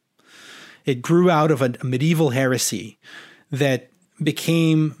Gnosticism. It grew out of a medieval heresy that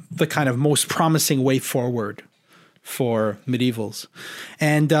became the kind of most promising way forward for medievals.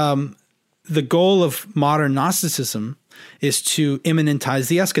 And the goal of modern Gnosticism is to immanentize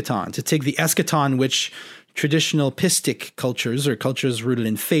the eschaton, to take the eschaton, which traditional pistic cultures or cultures rooted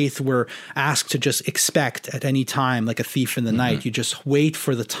in faith were asked to just expect at any time, like a thief in the night. You just wait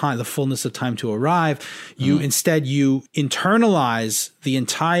for the time, the fullness of time to arrive. Instead, you internalize the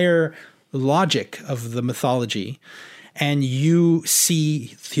entire logic of the mythology, and you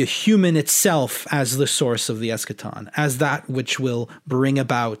see the human itself as the source of the eschaton, as that which will bring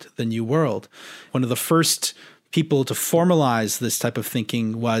about the new world. One of the first people to formalize this type of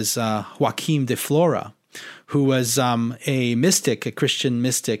thinking was Joachim de Flora, who was a mystic, a Christian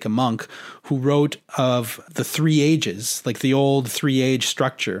mystic, a monk, who wrote of the three ages, like the old three-age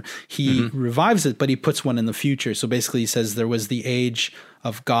structure. He revives it, but he puts one in the future. So basically he says there was the age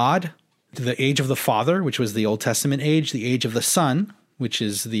of God, the age of the Father, which was the Old Testament age, the age of the Son, which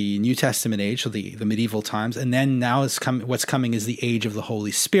is the New Testament age, so the medieval times. And then now what's coming is the age of the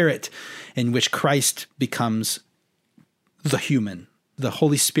Holy Spirit, in which Christ becomes the human. The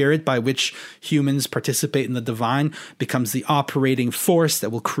Holy Spirit, by which humans participate in the divine, becomes the operating force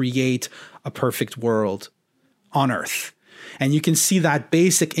that will create a perfect world on earth. And you can see that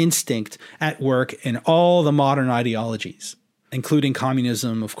basic instinct at work in all the modern ideologies, including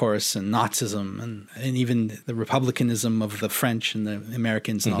communism, of course, and Nazism, and even the republicanism of the French and the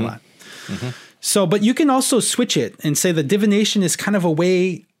Americans and all that. So, but you can also switch it and say that divination is kind of a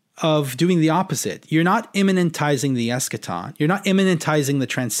way of doing the opposite. You're not immanentizing the eschaton. You're not immanentizing the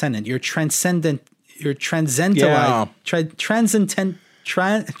transcendent. You're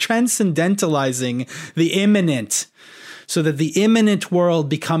transcendentalizing the immanent, so that the immanent world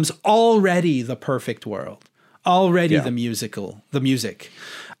becomes already the perfect world, already the music.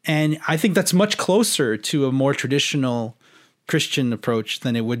 And I think that's much closer to a more traditional Christian approach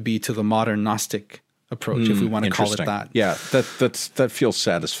than it would be to the modern Gnostic approach, if we want to call it that. Yeah, that feels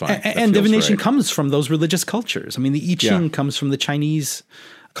satisfying. And divination comes from those religious cultures. I mean, the I Ching comes from the Chinese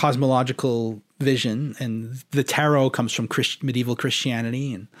cosmological vision, and the tarot comes from medieval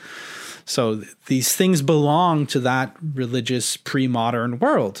Christianity. And so these things belong to that religious pre-modern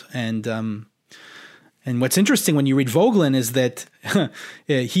world. And what's interesting when you read Voegelin is that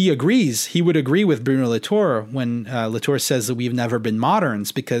he would agree with Bruno Latour when Latour says that we've never been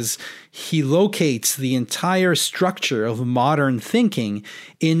moderns, because he locates the entire structure of modern thinking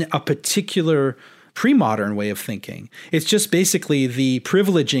in a particular pre-modern way of thinking. It's just basically the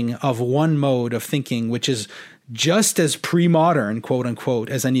privileging of one mode of thinking, which is just as pre-modern, quote unquote,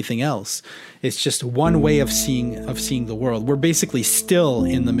 as anything else. It's just one way of seeing the world. We're basically still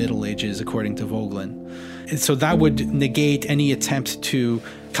in the Middle Ages, according to Voegelin. And so that would negate any attempt to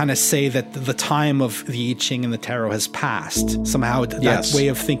kind of say that the time of the I Ching and the tarot has passed. Somehow that way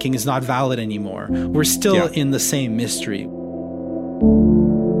of thinking is not valid anymore. We're still in the same mystery.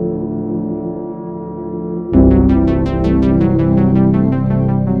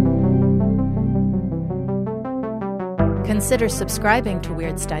 Consider subscribing to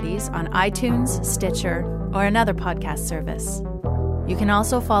Weird Studies on iTunes, Stitcher, or another podcast service. You can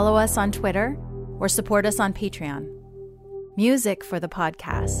also follow us on Twitter or support us on Patreon. Music for the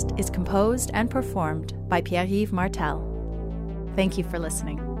podcast is composed and performed by Pierre-Yves Martel. Thank you for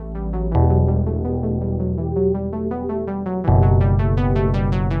listening.